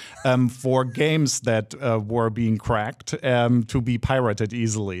intros for games that were being cracked to be pirated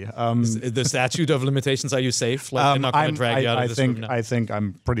easily. The statute of limitations, are you safe? Like, they're not going to drag you out of this room now? I think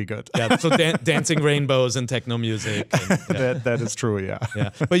I'm pretty good. Yeah, so dancing rainbows and techno music. And, that is true, yeah.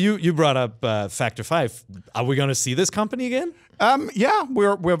 But you brought up Factor 5. Are we going to see this company again? Yeah,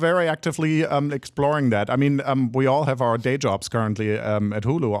 we're very actively exploring that. I mean, we all have our day jobs currently at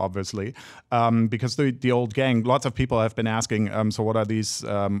Hulu, obviously, because the old gang. Lots of people have been asking, so what are these?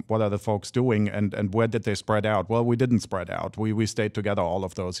 What are the folks doing, and where did they spread out? Well, we didn't spread out. We stayed together all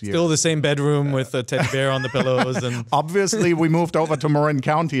of those years. Still the same bedroom with a teddy bear on the pillows, and obviously we moved over to Marin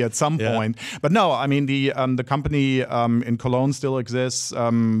County at some point. But no, I mean the company in Cologne still exists.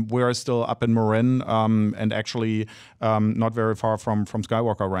 We're still up in Marin, and actually not very far from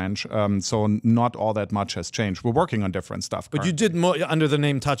Skywalker Ranch. So not all that much has changed. We're working on different stuff. But you did under the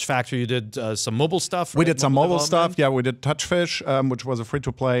name Touch Factory. You did some mobile stuff. We did some mobile stuff. Yeah, we did Touchfish, which was a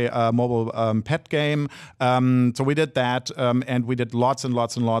free-to-play mobile pet game. So we did that, and we did lots and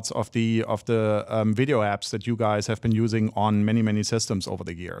lots and lots of the video apps that you guys have been using on many systems over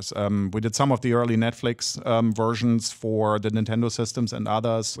the years. We did some of the early Netflix versions for the Nintendo systems and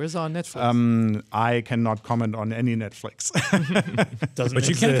others. Where's our Netflix? I cannot comment on any Netflix. But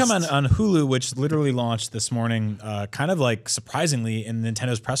you can come on Hulu, which literally launched this morning, kind of like surprisingly in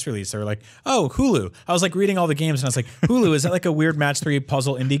Nintendo's press release. They were like, oh, Hulu. I was like reading all the games and I was like, Hulu, is that like a weird match 3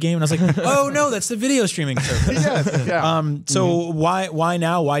 puzzle indie game? And I was like, oh no, that's the video streaming service. Yes, yeah. So why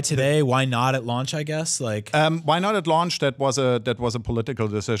now? Why today? Why not at launch, I guess? Like why not at launch? That was a political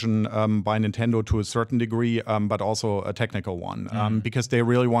decision by Nintendo to a certain degree, but also a technical one, because they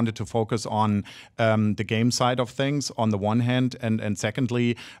really wanted to focus on the game side of things on the one hand, and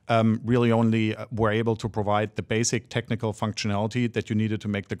secondly, really only were able to provide the basic technical functionality that you needed to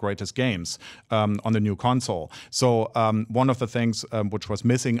make the greatest games on the new console. So one of the things which was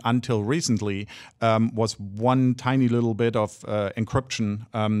missing until recently was one tiny little bit of encryption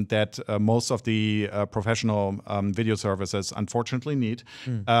that most of the professional video services unfortunately need.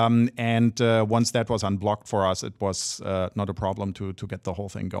 And once that was unblocked for us, it was not a problem to get the whole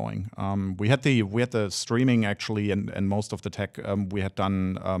thing going. We had the streaming actually, and most of the tech we had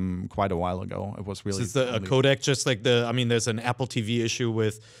done quite a while ago. It was really. Is the codec just like there's an Apple TV issue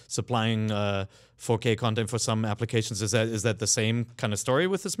with supplying 4K content for some applications. Is that the same kind of story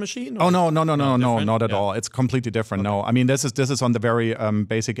with this machine? Oh no, not at all. It's completely different. Okay. No, I mean this is on the very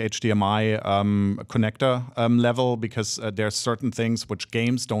basic HDMI connector level, because there's certain things which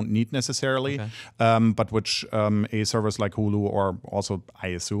games don't need necessarily, but which a service like Hulu or also I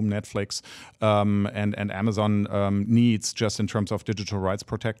assume Netflix and Amazon needs just in terms of digital rights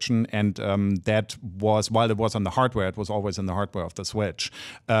protection. And that was, while it was on the hardware, it was always in the hardware of the Switch.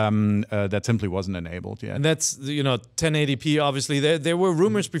 That simply wasn't enabled yet. And that's 1080p. Obviously, there were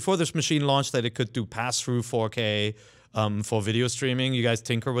rumors before this machine launched that it could do pass-through 4K. For video streaming, you guys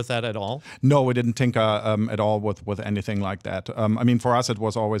tinker with that at all? No, we didn't tinker at all with anything like that. I mean, for us, it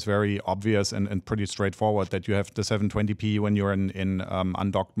was always very obvious and pretty straightforward that you have the 720p when you're in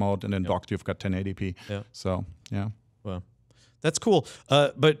undocked mode, and in docked you've got 1080p. Yeah. So, yeah. Well, that's cool.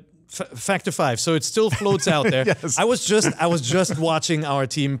 But Factor 5, so it still floats out there. Yes. I was just watching our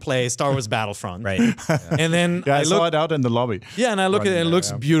team play Star Wars Battlefront. Right. And then I saw it out in the lobby. Yeah, and I look at it, and it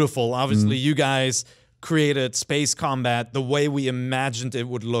looks beautiful. Obviously, you guys created space combat the way we imagined it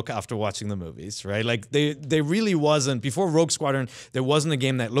would look after watching the movies, right? Like they really wasn't, before Rogue Squadron, there wasn't a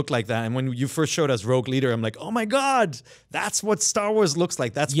game that looked like that. And when you first showed us Rogue Leader, I'm like, oh my God, that's what Star Wars looks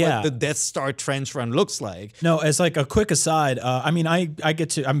like. That's what the Death Star trench run looks like. No, as like a quick aside, I mean,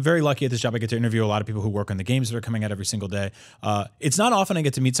 I'm very lucky at this job. I get to interview a lot of people who work on the games that are coming out every single day. It's not often I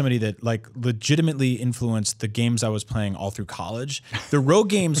get to meet somebody that like legitimately influenced the games I was playing all through college. The Rogue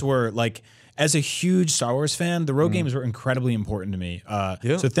games were like, as a huge Star Wars fan, the Rogue games were incredibly important to me.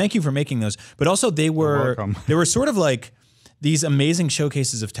 So thank you for making those. But also they were sort of like these amazing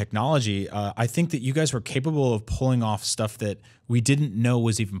showcases of technology. I think that you guys were capable of pulling off stuff that we didn't know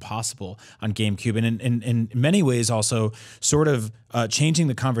was even possible on GameCube, and in many ways also sort of changing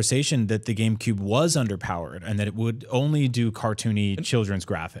the conversation that the GameCube was underpowered and that it would only do cartoony children's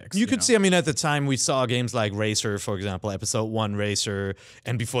graphics. You could see, I mean, at the time we saw games like Racer, for example, Episode 1 Racer,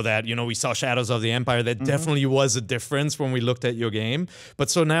 and before that, we saw Shadows of the Empire. That definitely was a difference when we looked at your game. But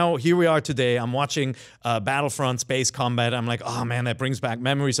so now here we are today. I'm watching Battlefront Space Combat. I'm like, oh man, that brings back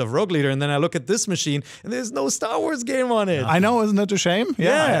memories of Rogue Leader. And then I look at this machine and there's no Star Wars game on it. I know, isn't it a shame?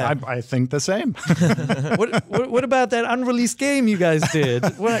 Yeah. I think the same. What about that unreleased game you guys did?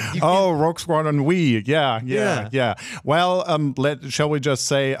 Rogue Squadron Wii. Yeah. Well, shall we just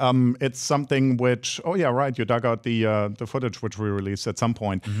say it's something which, you dug out the footage which we released at some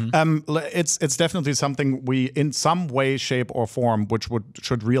point. It's definitely something we, in some way, shape, or form, which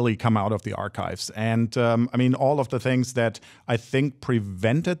should really come out of the archives. And I mean, all of the things that I think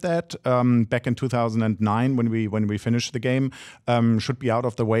prevented that back in 2009 when we finished the game should be out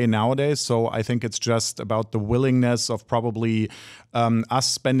of the way nowadays. So I think it's just about the willingness of probably us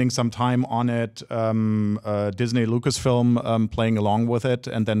spending some time on it, Disney, Lucasfilm playing along with it,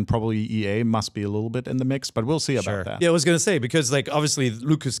 and then probably EA must be a little bit in the mix, but we'll see about that. Yeah, I was gonna say, because like obviously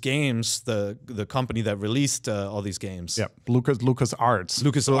Lucas Games, the company that released all these games. Yeah, LucasArts.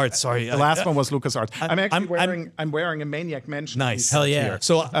 LucasArts, sorry. The last one was LucasArts. I'm wearing a Maniac Mansion. Nice. Hell yeah. Here.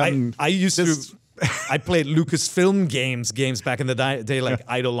 So I used to. I played Lucasfilm games back in the day, like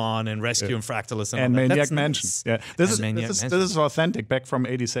Eidolon and Rescue and Fractalus and all that. Maniac That's Mansion. nice. Yeah, this is authentic, back from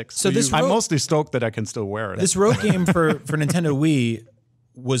 '86. So this I'm mostly stoked that I can still wear it. This road game for Nintendo Wii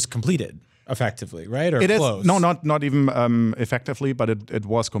was completed effectively, right? Or It is close? not even effectively, but it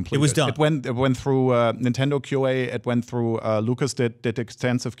was completed. It was done. It went through Nintendo QA. It went through Lucas did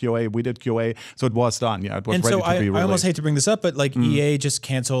extensive QA. We did QA, so it was done. Yeah, it was And ready so to be released. I almost hate to bring this up, but like EA just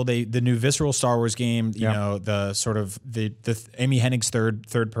canceled the new visceral Star Wars game. You know, the sort of the Amy Hennig's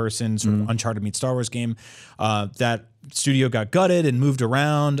third person sort of Uncharted meets Star Wars game. That studio got gutted and moved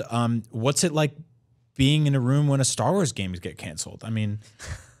around. What's it like being in a room when a Star Wars game get canceled? I mean.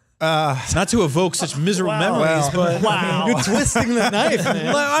 Not to evoke such miserable memories, but You're twisting the knife,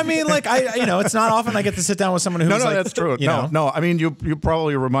 man. I mean, like it's not often I get to sit down with someone who's No, like, that's true. No. I mean, you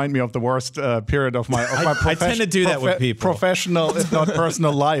probably remind me of the worst period of my I tend to do that with people. Professional, if not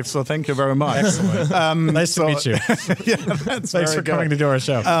personal life. So thank you very much. Nice to meet you. Yeah, that's Thanks for coming to do our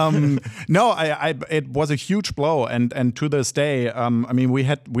show. No, it was a huge blow, and to this day, I mean, we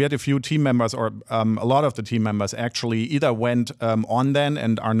had a few team members, or a lot of the team members actually either went on then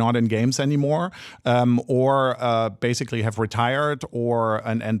and are not in games anymore, or basically have retired,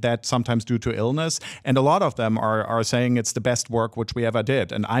 and that sometimes due to illness. And a lot of them are saying it's the best work which we ever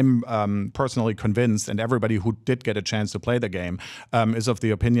did. And I'm personally convinced, and everybody who did get a chance to play the game is of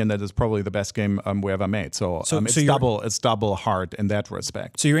the opinion that it's probably the best game we ever made. So it's double hard in that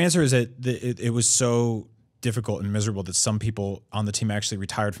respect. So your answer is that it was so difficult and miserable that some people on the team actually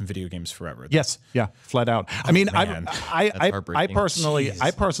retired from video games forever. Yes, yeah, flat out. I mean, man. I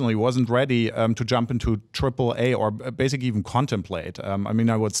personally wasn't ready to jump into AAA or basically even contemplate. I mean,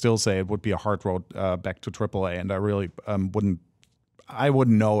 I would still say it would be a hard road back to AAA, and I really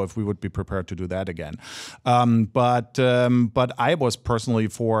wouldn't know if we would be prepared to do that again. But I was personally,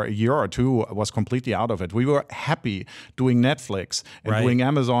 for a year or two, was completely out of it. We were happy doing Netflix and doing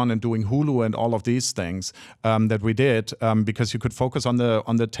Amazon and doing Hulu and all of these things that we did, because you could focus on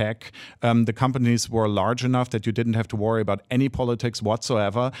the tech. The companies were large enough that you didn't have to worry about any politics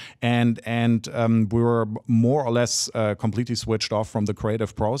whatsoever, and we were more or less completely switched off from the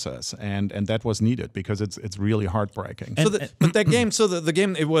creative process, and that was needed because it's really heartbreaking. But that game. So the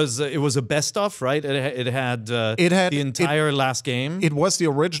game, it was a best of, right? It had the entire last game. It was the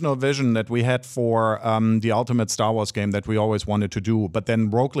original vision that we had for the ultimate Star Wars game that we always wanted to do. But then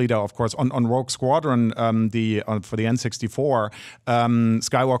Rogue Leader, of course, on Rogue Squadron, for the N64,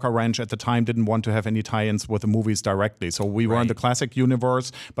 Skywalker Ranch at the time didn't want to have any tie-ins with the movies directly. So we were in the classic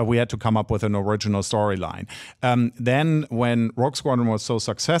universe, but we had to come up with an original storyline. Then when Rogue Squadron was so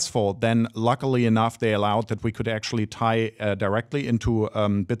successful, then luckily enough, they allowed that we could actually tie directly into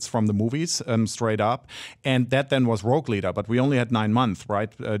bits from the movies straight up. And that then was Rogue Leader, but we only had 9 months,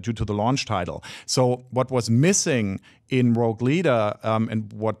 right, due to the launch title. So what was missing in Rogue Leader,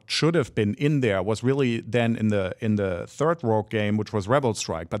 and what should have been in there was really then in the third Rogue game, which was Rebel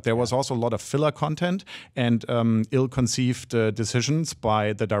Strike. But there was also a lot of filler content and ill-conceived decisions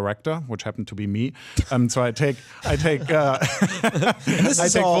by the director, which happened to be me. So I take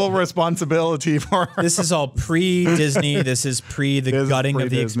full responsibility for. This is all pre-Disney. This is the gutting of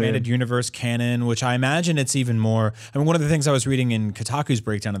the expanded universe canon, which I imagine it's even more. I mean, one of the things I was reading in Kotaku's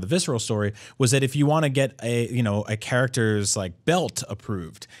breakdown of the Visceral story was that if you want to get a character's like belt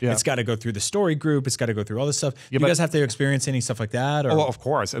approved, it's got to go through the story group. It's got to go through all this stuff. You guys have to experience any stuff like that? Or? Oh, of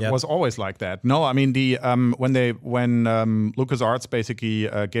course, it was always like that. No, I mean when LucasArts basically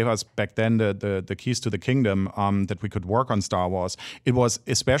gave us back then the keys to the kingdom that we could work on Star Wars, it was,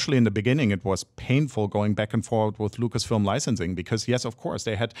 especially in the beginning, it was painful going back and forth with Lucasfilm licensing, because yes, of course,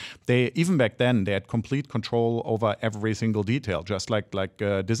 they even back then they had complete control over every single detail, just like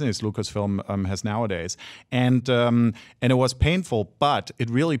Disney's Lucasfilm has nowadays, and it was painful, but it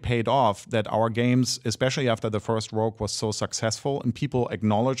really paid off that our games, especially after the first Rogue, was so successful, and people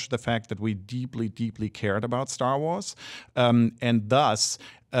acknowledged the fact that we deeply, deeply cared about Star Wars, and thus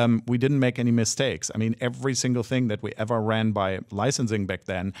we didn't make any mistakes. I mean, every single thing that we ever ran by licensing back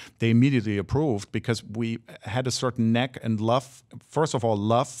then, they immediately approved because we had a certain knack and love, first of all,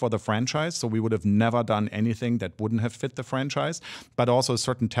 love for the franchise. So we would have never done anything that wouldn't have fit the franchise, but also a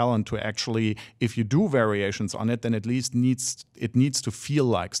certain talent to actually, if you do variations on it, then at least it needs to feel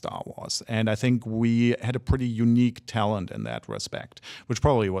like Star Wars. And I think we had a pretty unique talent in that respect, which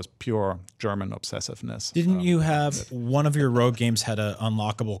probably was pure German obsessiveness. Didn't you have one of your Rogue games had an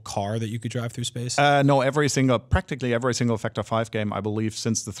unlockable car that you could drive through space? No, practically every single Factor 5 game, I believe,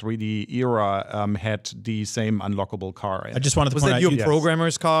 since the 3D era had the same unlockable car. I just wanted to point out. Was that your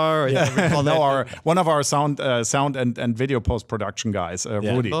programmer's car? Or no, one of our sound and video post-production guys,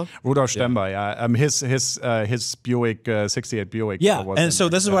 Rudolf Stember. Yeah. His Buick 68 Buick. Yeah, and so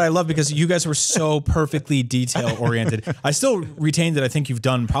this is what I love because you guys were so perfectly detail oriented. I still retain that I think you've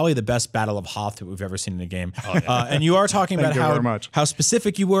done probably the best Battle of Hoth that we've ever seen in a game. And you are talking about how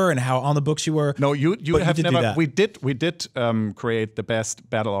specific you were and how on the books you were. No, you have never. We did create the best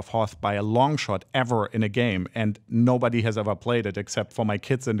Battle of Hoth by a long shot ever in a game, and nobody has ever played it except for my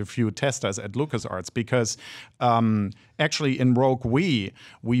kids and a few testers at LucasArts because actually in Rogue we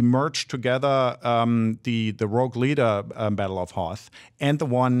merged together the Rogue Leader Battle of Hoth and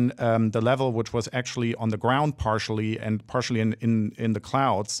the level which was actually on the ground partially and partially in the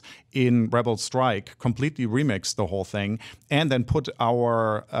clouds in Rebel Strike, completely remixed the whole thing, and then put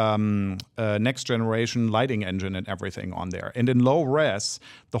our next generation lighting engine and everything on there. And in low res,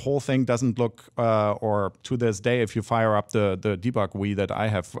 the whole thing doesn't look, or to this day, if you fire up the debug Wii that I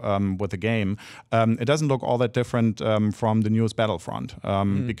have with the game, it doesn't look all that different from the newest Battlefront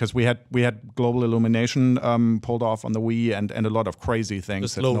because we had global illumination pulled off on the Wii and a lot of crazy things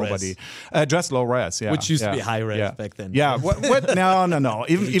just that low nobody res. Just low res, yeah, which used to be high res back then. Yeah, no.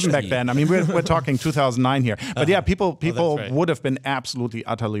 Even back then. I mean, we're talking 2009 here, but yeah, people would have been absolutely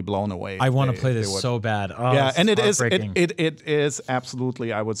utterly blown away. I want to play this so bad. Oh, yeah, and it is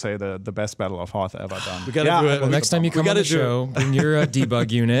absolutely, I would say, the best Battle of Hoth ever done. We gotta do it. Well, next time you come on the show, bring your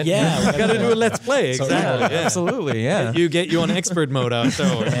debug unit. Yeah, we gotta do a Let's Play. Exactly. Yeah. Absolutely. Yeah. Get you on expert mode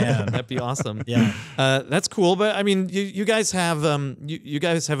afterwards. That'd be awesome. Yeah, that's cool. But I mean, you guys have you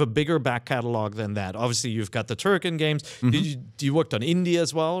guys have a bigger back catalog than that. Obviously, you've got the Turrican games. Do you worked on indie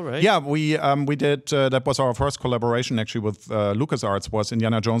as well, right? Yeah, we did. That was our first collaboration actually with LucasArts. Was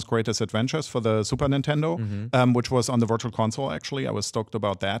Indiana Jones' Greatest Adventures for the Super Nintendo, which was on the Virtual Console. Actually, I was stoked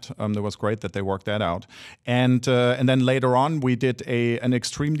about that. It was great that they worked that out. And then later on, we did an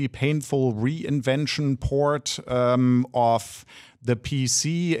extremely painful reinvention port of the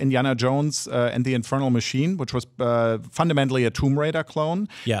PC Indiana Jones and the Infernal Machine, which was fundamentally a Tomb Raider clone.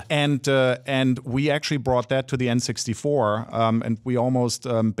 Yeah. And we actually brought that to the N64, and we almost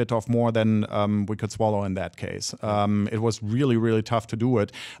bit off more than we could swallow in that case. It was really, really tough to do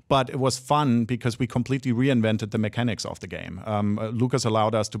it, but it was fun because we completely reinvented the mechanics of the game. Lucas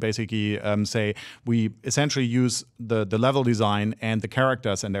allowed us to basically say we essentially use the level design and the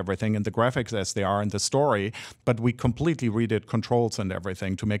characters and everything and the graphics as they are in the story, but we completely redid controls and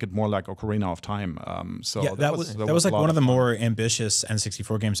everything to make it more like Ocarina of Time. That was like one of the more ambitious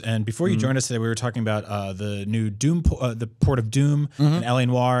N64 games. And before you joined us today, we were talking about the new Doom, the port of Doom, and LA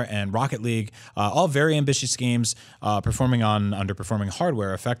Noire and Rocket League, all very ambitious games, performing on underperforming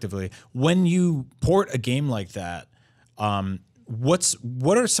hardware effectively. When you port a game like that,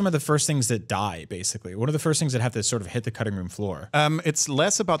 what are some of the first things that die, basically? What are the first things that have to sort of hit the cutting room floor? It's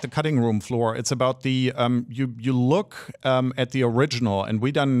less about the cutting room floor. It's about the you look at the original, and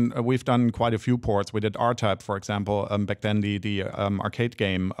we've done quite a few ports. We did R-Type, for example, back then the arcade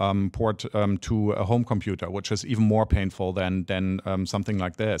game port to a home computer, which is even more painful than something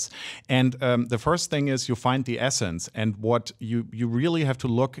like this. And the first thing is you find the essence, and what you really have to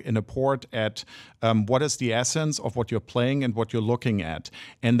look in a port at what is the essence of what you're playing and what you're looking at,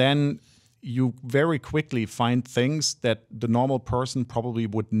 and then you very quickly find things that the normal person probably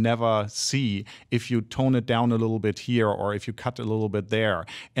would never see if you tone it down a little bit here or if you cut a little bit there.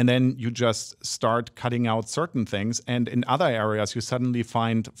 And then you just start cutting out certain things. And in other areas, you suddenly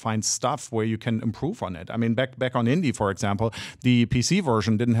find stuff where you can improve on it. I mean, back on Indie, for example, the PC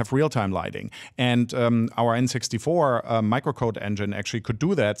version didn't have real-time lighting. And our N64 microcode engine actually could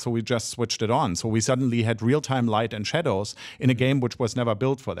do that, so we just switched it on. So we suddenly had real-time light and shadows in a game which was never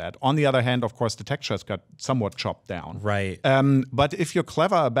built for that. On the other hand, of course, the textures got somewhat chopped down. Right. But if you're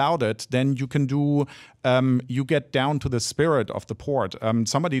clever about it, then you can do, you get down to the spirit of the port.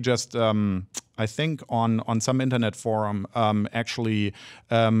 Somebody just, I think on some internet forum, actually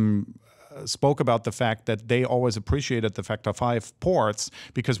spoke about the fact that they always appreciated the Factor 5 ports,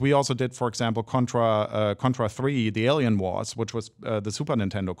 because we also did, for example, Contra 3, the Alien Wars, which was the Super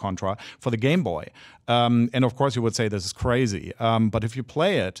Nintendo Contra, for the Game Boy. And of course, you would say this is crazy. But if you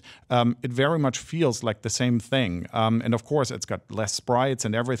play it, it very much feels like the same thing. And of course, it's got less sprites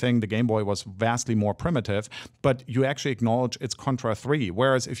and everything. The Game Boy was vastly more primitive, but you actually acknowledge it's Contra 3.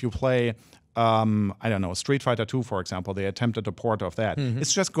 Whereas if you play I don't know, Street Fighter 2, for example, they attempted a port of that.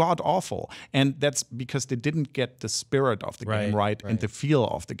 It's just god awful. And that's because they didn't get the spirit of the game right and the feel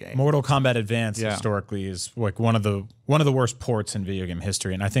of the game. Mortal Kombat Advance historically is like one of the worst ports in video game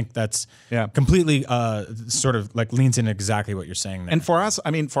history. And I think that's completely sort of like leans in exactly what you're saying there. And for us,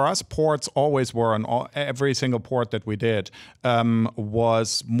 I mean, ports always were on every single port that we did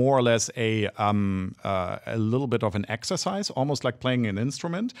was more or less a little bit of an exercise, almost like playing an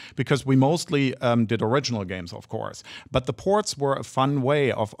instrument, because we mostly did original games, of course. But the ports were a fun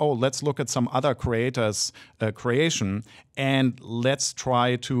way of, let's look at some other creators' creation and let's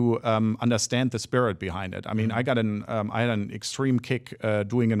try to understand the spirit behind it. I mean, I had an extreme kick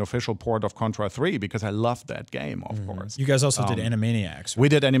doing an official port of Contra 3 because I loved that game, of course. You guys also did Animaniacs. We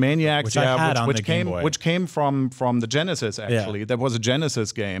did Animaniacs, which I had on the Game Boy. Which came from the Genesis, actually. Yeah. That was a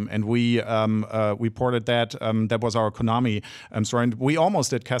Genesis game, and we ported that. That was our Konami story. And we almost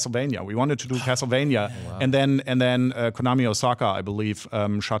did Castlevania. We wanted to do Castlevania, and then Konami Osaka, I believe,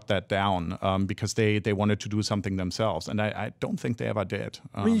 shut that down because they wanted to do something themselves, and I don't think they ever did.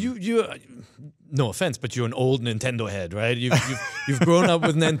 I mean, you no offense, but you're an old Nintendo head, right? You've grown up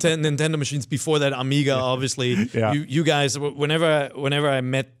with Nintendo machines before that Amiga, obviously. Yeah. You guys, whenever I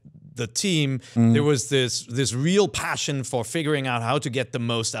met the team, there was this real passion for figuring out how to get the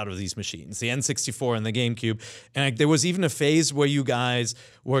most out of these machines, the N64 and the GameCube. And there was even a phase where you guys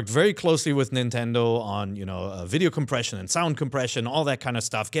worked very closely with Nintendo on, video compression and sound compression, all that kind of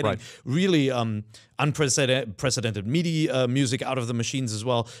stuff, getting really unprecedented MIDI music out of the machines as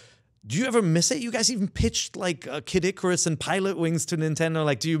well. Do you ever miss it? You guys even pitched like Kid Icarus and Pilot Wings to Nintendo.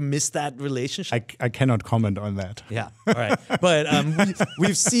 Like, do you miss that relationship? I cannot comment on that. Yeah, all right. But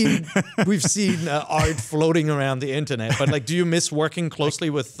we've seen art floating around the internet. But like, do you miss working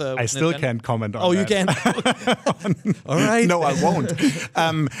closely with? I still can't comment on. Oh, that. You can. All right. No, I won't.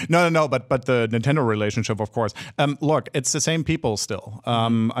 No. But the Nintendo relationship, of course. Look, it's the same people still.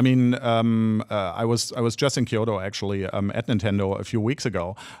 I mean, I was just in Kyoto actually at Nintendo a few weeks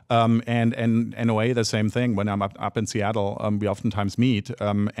ago. And NOA, the same thing. When I'm up in Seattle, we oftentimes meet,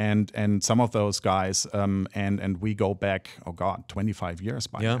 and some of those guys, and we go back, 25 years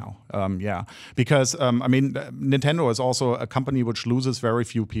by now. Because I mean, Nintendo is also a company which loses very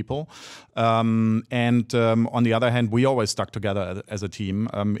few people, and on the other hand, we always stuck together as a team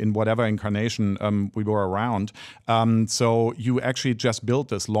in whatever incarnation we were around. So you actually just built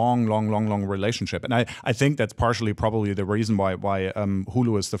this long relationship, and I think that's partially probably the reason why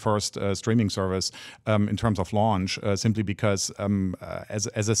Hulu is the first streaming service in terms of launch, simply because as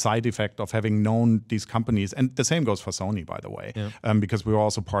a side effect of having known these companies, and the same goes for Sony, by the way, because we were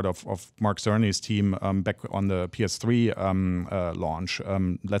also part of Mark Cerny's team back on the PS3 launch.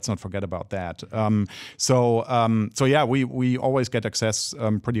 Let's not forget about that. So yeah, we always get access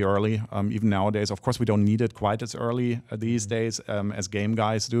pretty early, even nowadays. Of course, we don't need it quite as early these days as game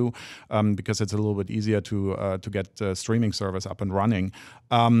guys do, because it's a little bit easier to get the streaming service up and running.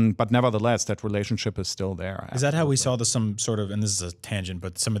 But nevertheless, that relationship is still there. Is that how we saw some sort of, and this is a tangent,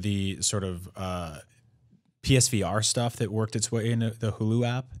 but some of the sort of PSVR stuff that worked its way into the Hulu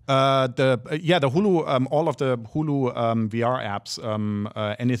app? The Hulu, all of the Hulu VR apps,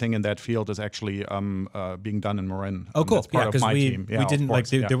 anything in that field is actually being done in Marin. Oh, cool. That's part of my team. We didn't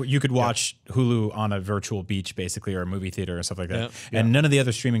like you could watch Hulu on a virtual beach basically, or a movie theater or stuff like that. And none of the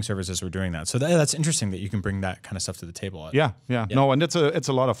other streaming services were doing that. So that's interesting that you can bring that kind of stuff to the table. Yeah. No, and it's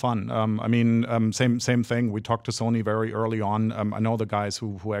a lot of fun. I mean, same thing. We talked to Sony very early on. I know the guys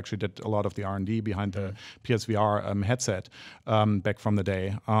who actually did a lot of the R&D behind the PSVR headset back from the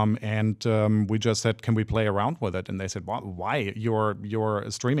day, and we just said, "Can we play around with it?" And they said, "Well, why? You're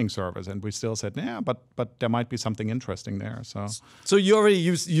a streaming service." And we still said, "Yeah, but there might be something interesting there." So you already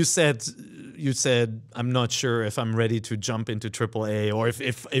you said I'm not sure if I'm ready to jump into AAA, or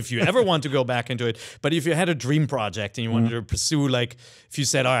if you ever want to go back into it. But if you had a dream project and you wanted to pursue, like, if you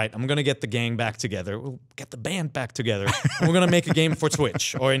said, "All right, I'm gonna get the gang back together, we'll get the band back together, and we're gonna make a game for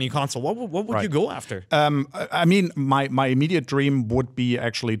Switch or any console," what would you go after? I mean, my immediate dream would be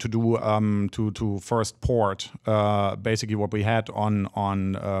actually to do to first port basically what we had on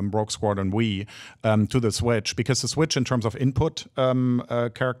Rogue Squadron Wii to the Switch, because the Switch in terms of input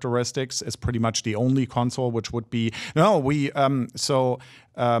characteristics is pretty much the only console which would be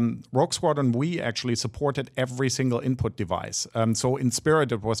Rogue Squadron Wii actually supported every single input device. So in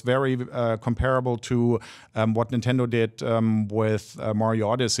spirit, it was very comparable to what Nintendo did with Mario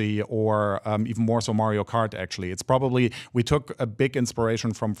Odyssey, or even more so Mario Kart, actually. It's probably, we took a big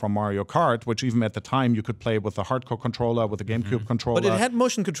inspiration from Mario Kart, which even at the time you could play with the hardcore controller, with the GameCube controller. But it had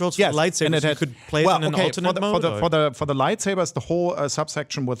motion controls for the lightsabers. And it had, you could play it in an alternate mode? For the lightsabers, the whole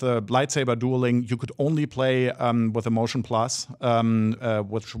subsection with the lightsaber dueling, you could only play with the Motion Plus,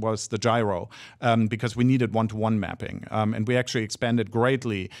 which was the gyro, because we needed one-to-one mapping. And we actually expanded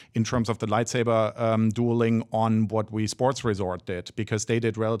greatly in terms of the lightsaber dueling on what Wii Sports Resort did, because they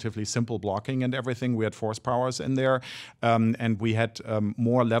did relatively simple blocking and everything. We had force powers in there, and we had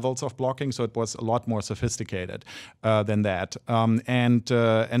more levels of blocking, so it was a lot more sophisticated than that. And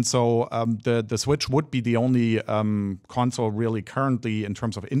so the Switch would be the only console really currently in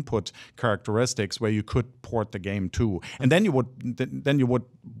terms of input characteristics where you could port the game to. And then you would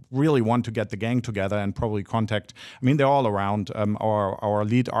really want to get the gang together and probably contact. I mean, they're all around. Our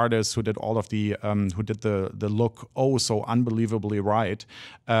lead artist who did all of the who did the look so unbelievably right,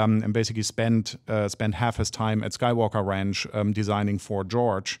 and basically spent half his time at Skywalker Ranch designing for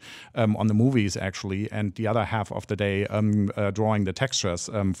George on the movies actually, and the other half of the day drawing the textures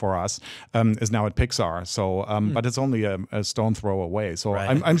for us, is now at Pixar. So, but it's only a stone throw away. So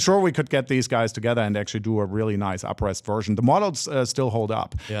I'm sure we could get these guys together and actually do a really nice up-res version. The models still hold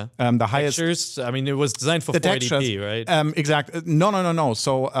up. Yeah. The highest textures. I mean, it was designed for 480p, right? Exactly. No.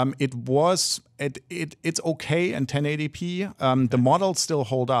 So it was. It's okay in 1080p. The models still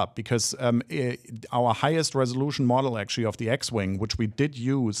hold up because our highest resolution model actually of the X-Wing, which we did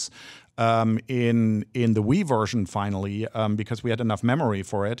use in the Wii version finally, because we had enough memory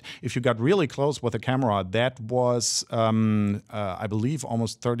for it. If you got really close with the camera, that was, I believe,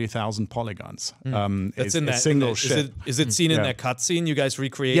 almost 30,000 polygons. That's in that single shot. Is it seen in that cutscene? You guys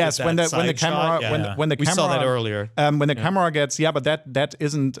recreated yes, that when the side camera shot? when the we camera saw that earlier. When the camera gets but that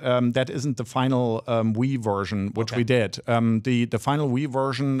isn't the final Wii version which we did. The final Wii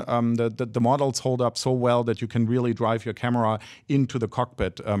version, the models hold up so well that you can really drive your camera into the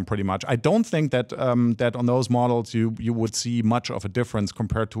cockpit pretty much. I don't think that that on those models you would see much of a difference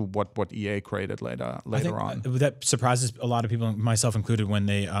compared to what EA created later on. That surprises a lot of people, myself included, when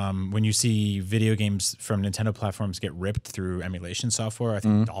they when you see video games from Nintendo platforms get ripped through emulation software. I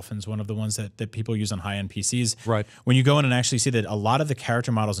think Dolphin's one of the ones that people use on high-end PCs. Right. When you go in and actually see that a lot of the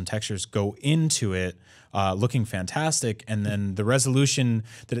character models and textures go into it looking fantastic, and then the resolution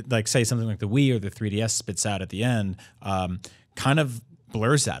that it, like say something like the Wii or the 3DS spits out at the end kind of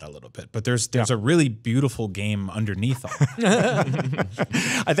blurs that a little bit, but there's a really beautiful game underneath all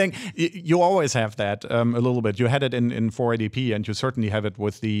that. I think you always have that a little bit. You had it in 480p, and you certainly have it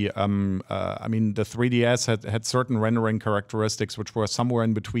with the. I mean, the 3DS had certain rendering characteristics which were somewhere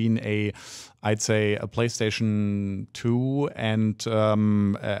in between I'd say a PlayStation 2 and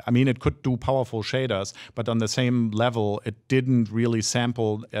I mean, it could do powerful shaders, but on the same level, it didn't really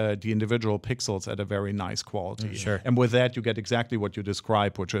sample the individual pixels at a very nice quality. Sure. And with that, you get exactly what you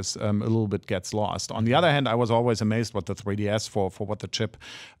describe, which is a little bit gets lost. On the other hand, I was always amazed with the 3DS for what the chip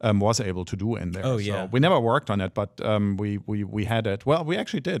was able to do in there. Oh yeah. So we never worked on it, but we had it. Well, we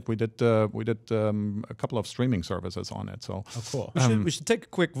actually did. We did a couple of streaming services on it. So cool. We should take a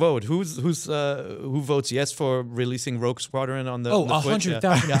quick vote. Who votes yes for releasing Rogue Squadron on the Switch?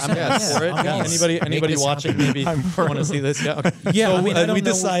 100,000%. Yeah, I'm yes for it. Yes. Anybody watching maybe want to see this? Yeah. Okay. Yeah, So, I mean, I don't we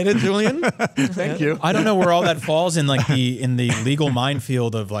know. decided, Julian. thank you. I don't know where all that falls in like the legal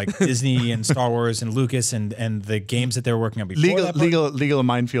minefield of like Disney and Star Wars and Lucas and the games that they were working on before. Legal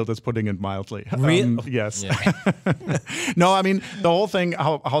minefield is putting it mildly. Yes. Yeah. No, I mean the whole thing,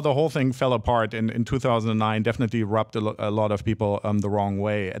 how the whole thing fell apart in 2009 definitely rubbed a lot of people the wrong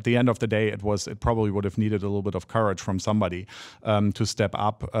way. At the end of the day, it probably would have needed a little bit of courage from somebody to step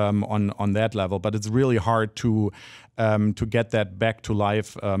up on that level. But it's really hard to get that back to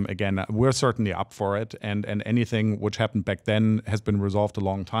life again. We're certainly up for it, and anything which happened back then has been resolved a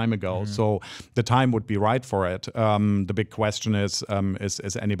long time ago. So the time would be right for it. The big question is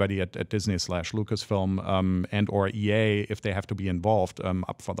anybody at Disney / Lucasfilm and or EA, if they have to be involved,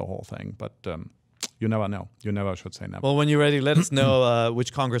 up for the whole thing. But you never know. You never should say never. Well, when you're ready, let us know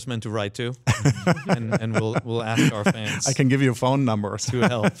which congressman to write to, and we'll ask our fans. I can give you phone numbers to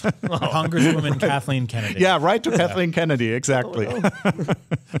help. Congresswoman Kathleen Kennedy. Yeah, right to Kathleen Kennedy, exactly.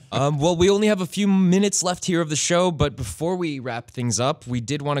 Well, we only have a few minutes left here of the show, but before we wrap things up, we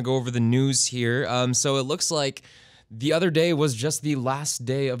did want to go over the news here. So it looks like the other day was just the last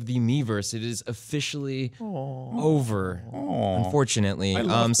day of the Miiverse. It is officially over, unfortunately.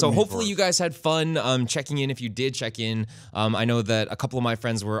 So hopefully you guys had fun checking in if you did check in. I know that a couple of my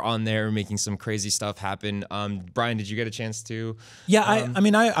friends were on there making some crazy stuff happen. Brian, did you get a chance to? Yeah,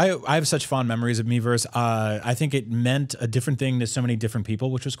 I have such fond memories of Miiverse. I think it meant a different thing to so many different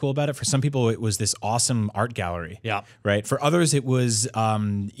people, which was cool about it. For some people, it was this awesome art gallery. Yeah. Right. For others, it was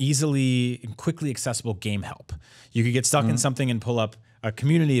easily and quickly accessible game help. You could get stuck in something and pull up a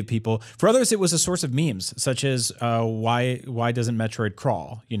community of people. For others, it was a source of memes, such as why doesn't Metroid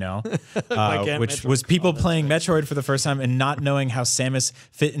crawl? You know, which was people playing Metroid for the first time and not knowing how Samus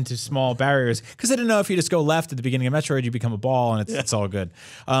fit into small barriers because they didn't know if you just go left at the beginning of Metroid, you become a ball and it's all good.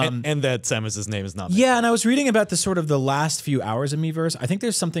 And that Samus's name is not. Yeah, and I was reading about the sort of the last few hours of Miiverse. I think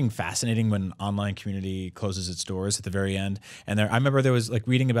there's something fascinating when online community closes its doors at the very end. And I remember there was like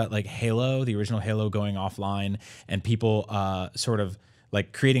reading about like Halo, the original Halo going offline, and people sort of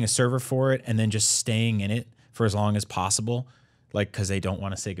like creating a server for it and then just staying in it for as long as possible, like because they don't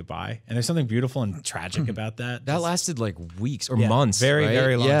want to say goodbye. And there's something beautiful and tragic about that. That lasted like weeks or months, very, right?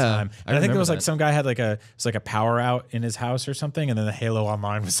 very long time. And I think there was like that. some guy had like a power out in his house or something, and then the Halo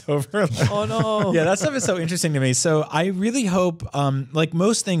Online was over. Oh no! Yeah, that stuff is so interesting to me. So I really hope, like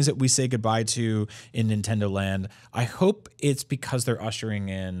most things that we say goodbye to in Nintendo Land, I hope it's because they're ushering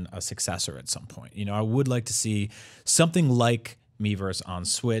in a successor at some point. You know, I would like to see something like Miiverse on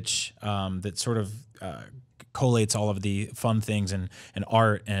Switch that sort of collates all of the fun things and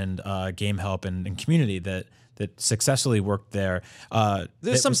art and game help and community that successfully worked there.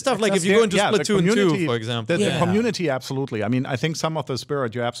 There's some stuff like if you go into Splatoon 2, for example. The community, absolutely. I mean, I think some of the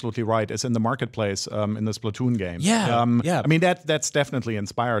spirit, you're absolutely right, is in the marketplace in the Splatoon game. Yeah, I mean, that's definitely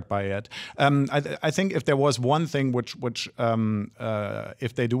inspired by it. I think if there was one thing which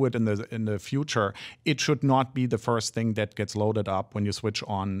if they do it in the future, it should not be the first thing that gets loaded up when you switch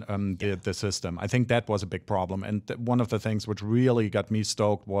on the system. I think that was a big problem. And one of the things which really got me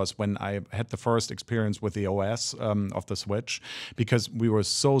stoked was when I had the first experience with the OS of the Switch, because we were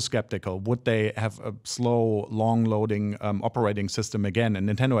so skeptical. Would they have a slow, long-loading operating system again? And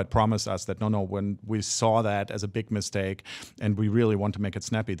Nintendo had promised us that no, when we saw that as a big mistake, and we really want to make it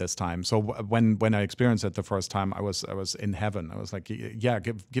snappy this time. So when I experienced it the first time, I was in heaven. I was like, yeah,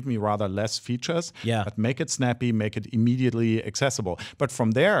 give me rather less features, but make it snappy, make it immediately accessible. But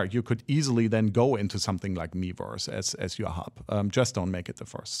from there, you could easily then go into something like Miiverse as your hub. Just don't make it the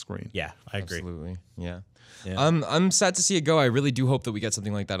first screen. Yeah, I agree. Absolutely, yeah. I'm sad to see it go. I really do hope that we get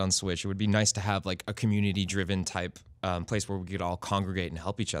something like that on Switch. It would be nice to have like a community-driven type place where we could all congregate and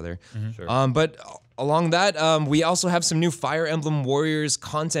help each other. Sure. But along that, we also have some new Fire Emblem Warriors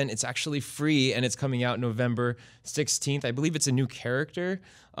content. It's actually free and it's coming out November 16th. I believe it's a new character.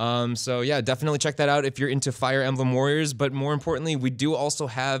 So yeah, definitely check that out if you're into Fire Emblem Warriors. But more importantly, we do also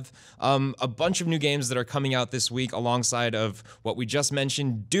have a bunch of new games that are coming out this week alongside of what we just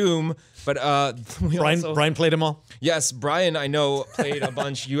mentioned, Doom. But Brian played them all? Yes, Brian, I know, played a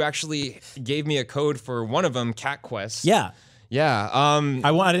bunch. You actually gave me a code for one of them, Cat Quest. Yeah. Yeah.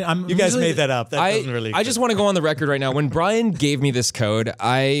 You guys made that up. That doesn't really I just want to go on the record right now. When Brian gave me this code,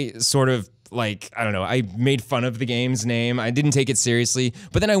 I sort of I made fun of the game's name. I didn't take it seriously.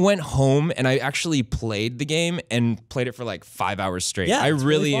 But then I went home and I actually played the game and played it for like 5 hours straight. Yeah, I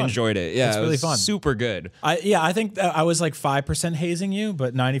really enjoyed it. Yeah, it's really fun. Super good. I think I was like 5% hazing you,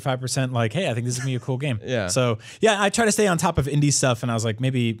 but 95% like, hey, I think this is gonna be a cool game. Yeah. So yeah, I try to stay on top of indie stuff, and I was like,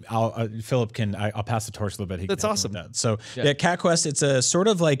 maybe Philip I'll pass the torch a little bit. That's awesome. That. So yeah, Cat Quest. It's a sort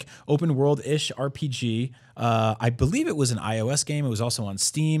of like open world-ish RPG. I believe it was an iOS game. It was also on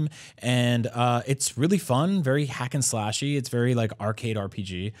Steam, and it's really fun, very hack and slashy. It's very like arcade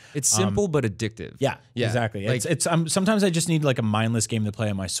RPG. It's simple but addictive. Yeah, exactly. Like, it's sometimes I just need like a mindless game to play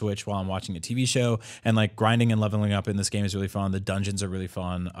on my Switch while I'm watching a TV show, and like grinding and leveling up in this game is really fun. The dungeons are really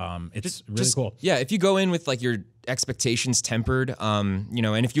fun. It's really cool. Yeah, if you go in with like your expectations tempered,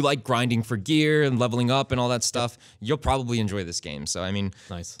 and if you like grinding for gear and leveling up and all that stuff, you'll probably enjoy this game. So I mean,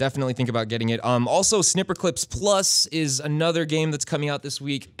 definitely think about getting it. Also, Snipper Clips Plus is another game that's coming out this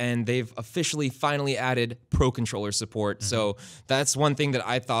week, and they've officially finally added Pro Controller support. So that's one thing that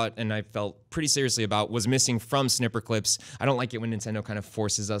I thought and I felt pretty seriously about was missing from Snipper Clips. I don't like it when Nintendo kind of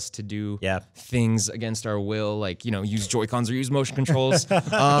forces us to do things against our will, like use Joy-Cons or use motion controls.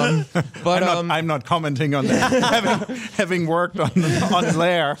 But I'm not commenting on that. having worked on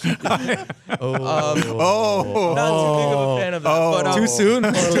Lair. Not too big of a fan of that. But, too soon?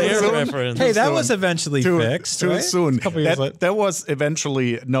 Lair reference. Hey, that was eventually fixed. Too right? soon. A couple years later. That was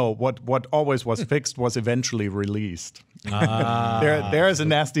eventually what always was fixed was eventually released. There is a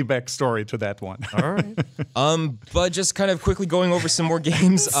nasty backstory to that one. All right. But just kind of quickly going over some more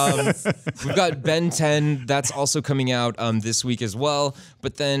games. We've got Ben 10. That's also coming out this week as well.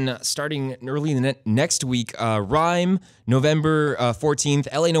 But then starting early next week, Rhyme, November 14th,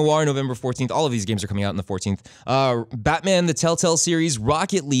 LA Noire, November 14th. All of these games are coming out on the 14th. Batman, the Telltale series,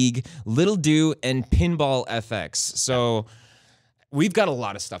 Rocket League, Little Do, and Pinball FX. So we've got a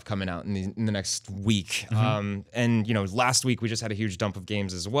lot of stuff coming out in the next week. And, you know, last week we just had a huge dump of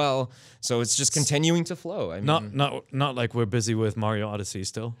games as well. So it's just continuing to flow. I mean, Not like we're busy with Mario Odyssey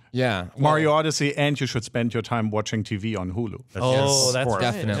still. yeah. Mario Odyssey, and you should spend your time watching TV on Hulu. Oh, that's right.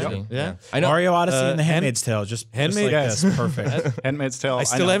 Definitely. Yeah. I know. Mario Odyssey and The Handmaid's Tale. Just like Yes. this. Perfect. Handmaid's Tale. I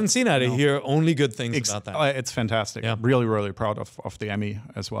still haven't seen it. I hear only good things about that. It's fantastic. Yeah. Really, really proud of the Emmy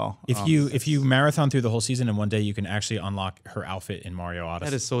as well. If you marathon through the whole season in one day, you can actually unlock her outfit in Mario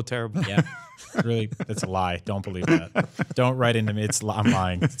Odyssey. That is so terrible. Yeah, really, that's a lie. Don't believe that. Don't write into me. I'm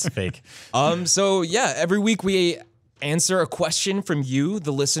lying. It's fake. So yeah, every week we answer a question from you,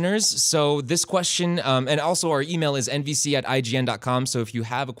 the listeners. So this question, and also our email is nvc@ign.com. So if you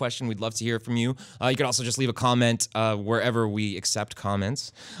have a question, we'd love to hear from you. You can also just leave a comment wherever we accept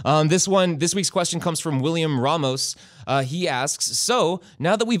comments. This week's question comes from William Ramos. He asks, so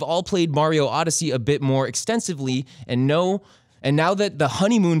now that we've all played Mario Odyssey a bit more extensively and now that the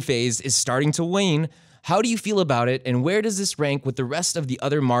honeymoon phase is starting to wane, how do you feel about it, and where does this rank with the rest of the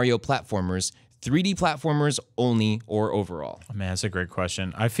other Mario platformers? 3D platformers only or overall? Oh, man, that's a great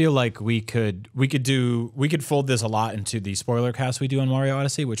question. I feel like we could fold this a lot into the spoiler cast we do on Mario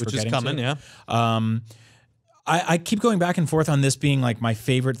Odyssey, which we're is getting coming, to. yeah. I keep going back and forth on this being like my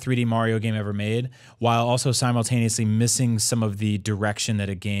favorite 3D Mario game ever made, while also simultaneously missing some of the direction that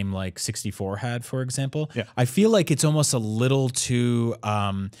a game like 64 had, for example. Yeah. I feel like it's almost a little too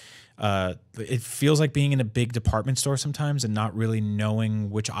it feels like being in a big department store sometimes and not really knowing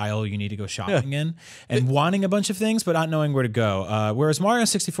which aisle you need to go shopping in, and wanting a bunch of things but not knowing where to go. Whereas Mario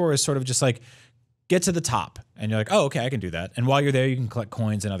 64 is sort of just like, get to the top and you're like, oh, okay, I can do that. And while you're there, you can collect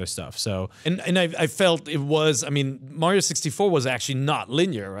coins and other stuff. So And I felt it was, I mean, Mario 64 was actually not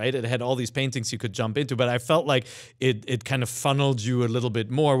linear, right? It had all these paintings you could jump into, but I felt like it kind of funneled you a little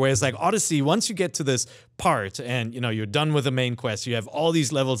bit more. Whereas like Odyssey, once you get to this part and, you know, you're done with the main quest, you have all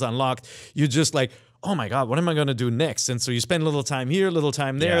these levels unlocked, you're just like, oh my God, what am I going to do next? And so you spend a little time here, a little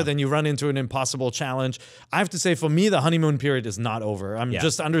time there, then you run into an impossible challenge. I have to say, for me, the honeymoon period is not over. I'm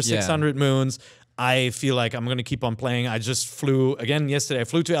just under 600 moons. I feel like I'm going to keep on playing. I just flew, again, yesterday, I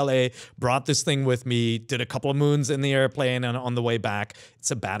flew to LA, brought this thing with me, did a couple of moons in the airplane and on the way back.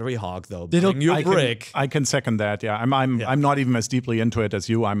 It's a battery hog, though. Bring you a brick. I can second that. Yeah, I'm not even as deeply into it as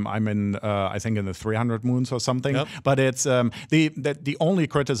you. I'm in I think in the 300 moons or something. Yep. But it's the only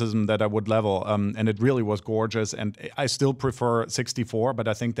criticism that I would level, and it really was gorgeous. And I still prefer 64, but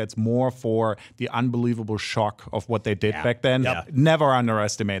I think that's more for the unbelievable shock of what they did back then. Never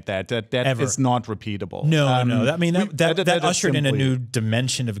underestimate that. That is not repeatable. No. I mean, that ushered in a new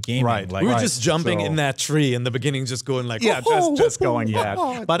dimension of gaming. Right. Like, We were just jumping in that tree in the beginning, just going like, just going that.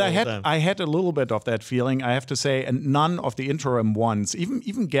 But I had a little bit of that feeling, I have to say, and none of the interim ones,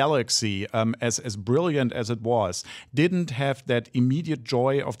 even Galaxy, as brilliant as it was, didn't have that immediate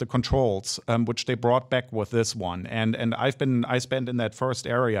joy of the controls, which they brought back with this one. And I spent in that first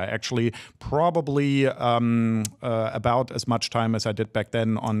area actually probably about as much time as I did back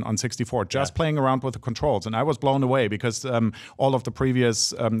then on 64, just playing around with the controls. And I was blown away because all of the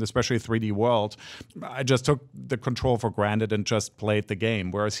previous, especially 3D World, I just took the control for granted and just played the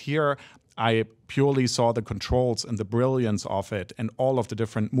game. Whereas here, I purely saw the controls and the brilliance of it and all of the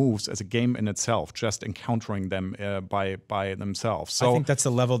different moves as a game in itself, just encountering them by themselves. So I think that's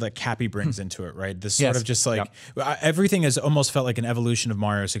the level that Cappy brings into it, right? This sort of just like everything has almost felt like an evolution of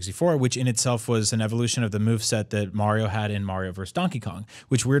Mario 64, which in itself was an evolution of the moveset that Mario had in Mario vs. Donkey Kong,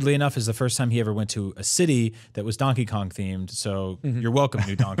 which weirdly enough is the first time he ever went to a city that was Donkey Kong themed. So you're welcome,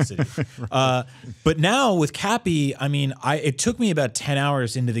 New Donk City. But now with Cappy, I mean, it took me about 10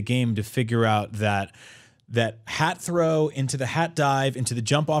 hours into the game to figure out that hat throw into the hat dive, into the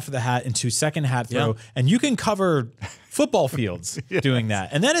jump off of the hat, into second hat throw, and you can cover football fields doing that.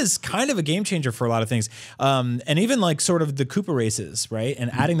 And that is kind of a game changer for a lot of things. And even like sort of the Koopa races, right?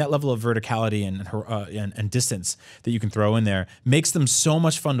 And adding that level of verticality and distance that you can throw in there makes them so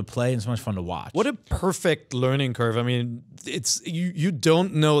much fun to play and so much fun to watch. What a perfect learning curve. I mean, it's you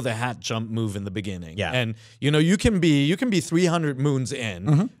don't know the hat jump move in the beginning. Yeah. And you know, you can be 300 moons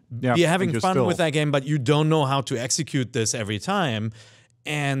in, be having fun with that game, but you don't know how to execute this every time.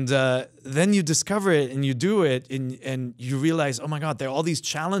 And then you discover it and you do it and you realize, oh my God, there are all these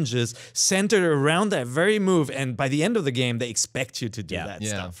challenges centered around that very move. And by the end of the game, they expect you to do that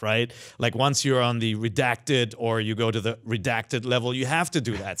stuff, right? Like once you're on the redacted or you go to the redacted level, you have to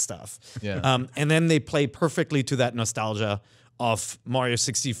do that stuff. And then they play perfectly to that nostalgia of Mario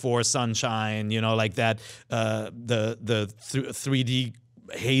 64 Sunshine, you know, like that, the 3D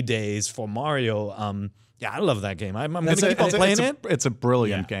heydays for Mario. Yeah, I love that game. I'm going to keep on playing it. It's a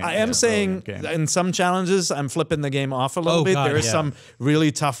brilliant game. I am saying in some challenges, I'm flipping the game off a little bit. There are some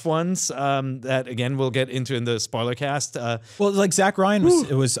really tough ones that, again, we'll get into in the spoiler cast. Well, like Zach Ryan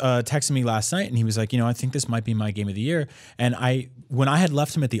was texting me last night, and he was like, I think this might be my game of the year. And when I had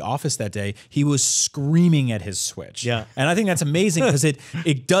left him at the office that day, he was screaming at his Switch. Yeah. And I think that's amazing because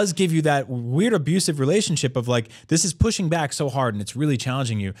it does give you that weird abusive relationship of like, this is pushing back so hard and it's really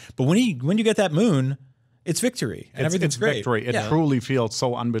challenging you. But when you get that moon, it's victory and everything's great. Victory. It truly feels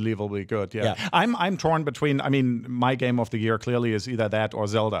so unbelievably good. Yeah. I'm torn between. I mean, my game of the year clearly is either that or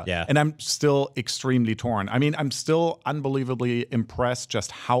Zelda. Yeah. And I'm still extremely torn. I mean, I'm still unbelievably impressed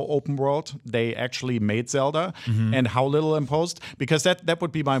just how open world they actually made Zelda and how little imposed. Because that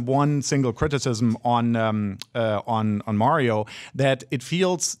would be my one single criticism on Mario, that it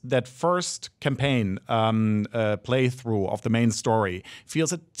feels that first campaign playthrough of the main story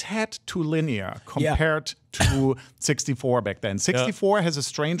feels a tad too linear compared to 64 back then. 64 has a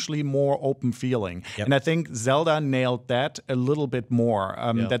strangely more open feeling, and I think Zelda nailed that a little bit more.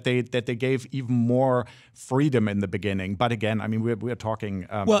 That they gave even more freedom in the beginning. But again, I mean, we're talking.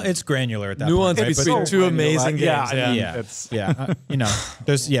 Well, it's granular at that nuance point. Nuance between two amazing games.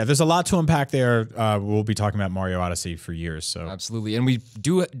 There's a lot to unpack there. We'll be talking about Mario Odyssey for years. So absolutely, and we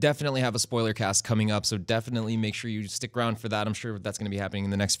do definitely have a spoiler cast coming up. So definitely make sure you stick around for that. I'm sure that's going to be happening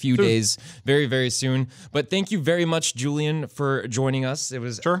in the next few days, very, very soon. But thank you very much, Julian, for joining us. It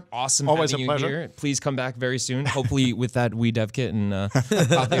was awesome Always having a pleasure. you here. Please come back very soon, hopefully with that Wii Dev Kit and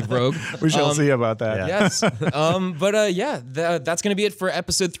copy of Rogue. We shall see about that. Yes. That's going to be it for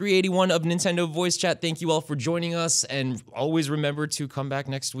episode 381 of Nintendo Voice Chat. Thank you all for joining us, and always remember to come back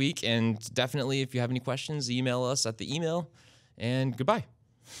next week. And definitely, if you have any questions, email us at the email. And goodbye.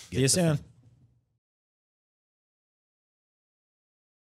 See you soon.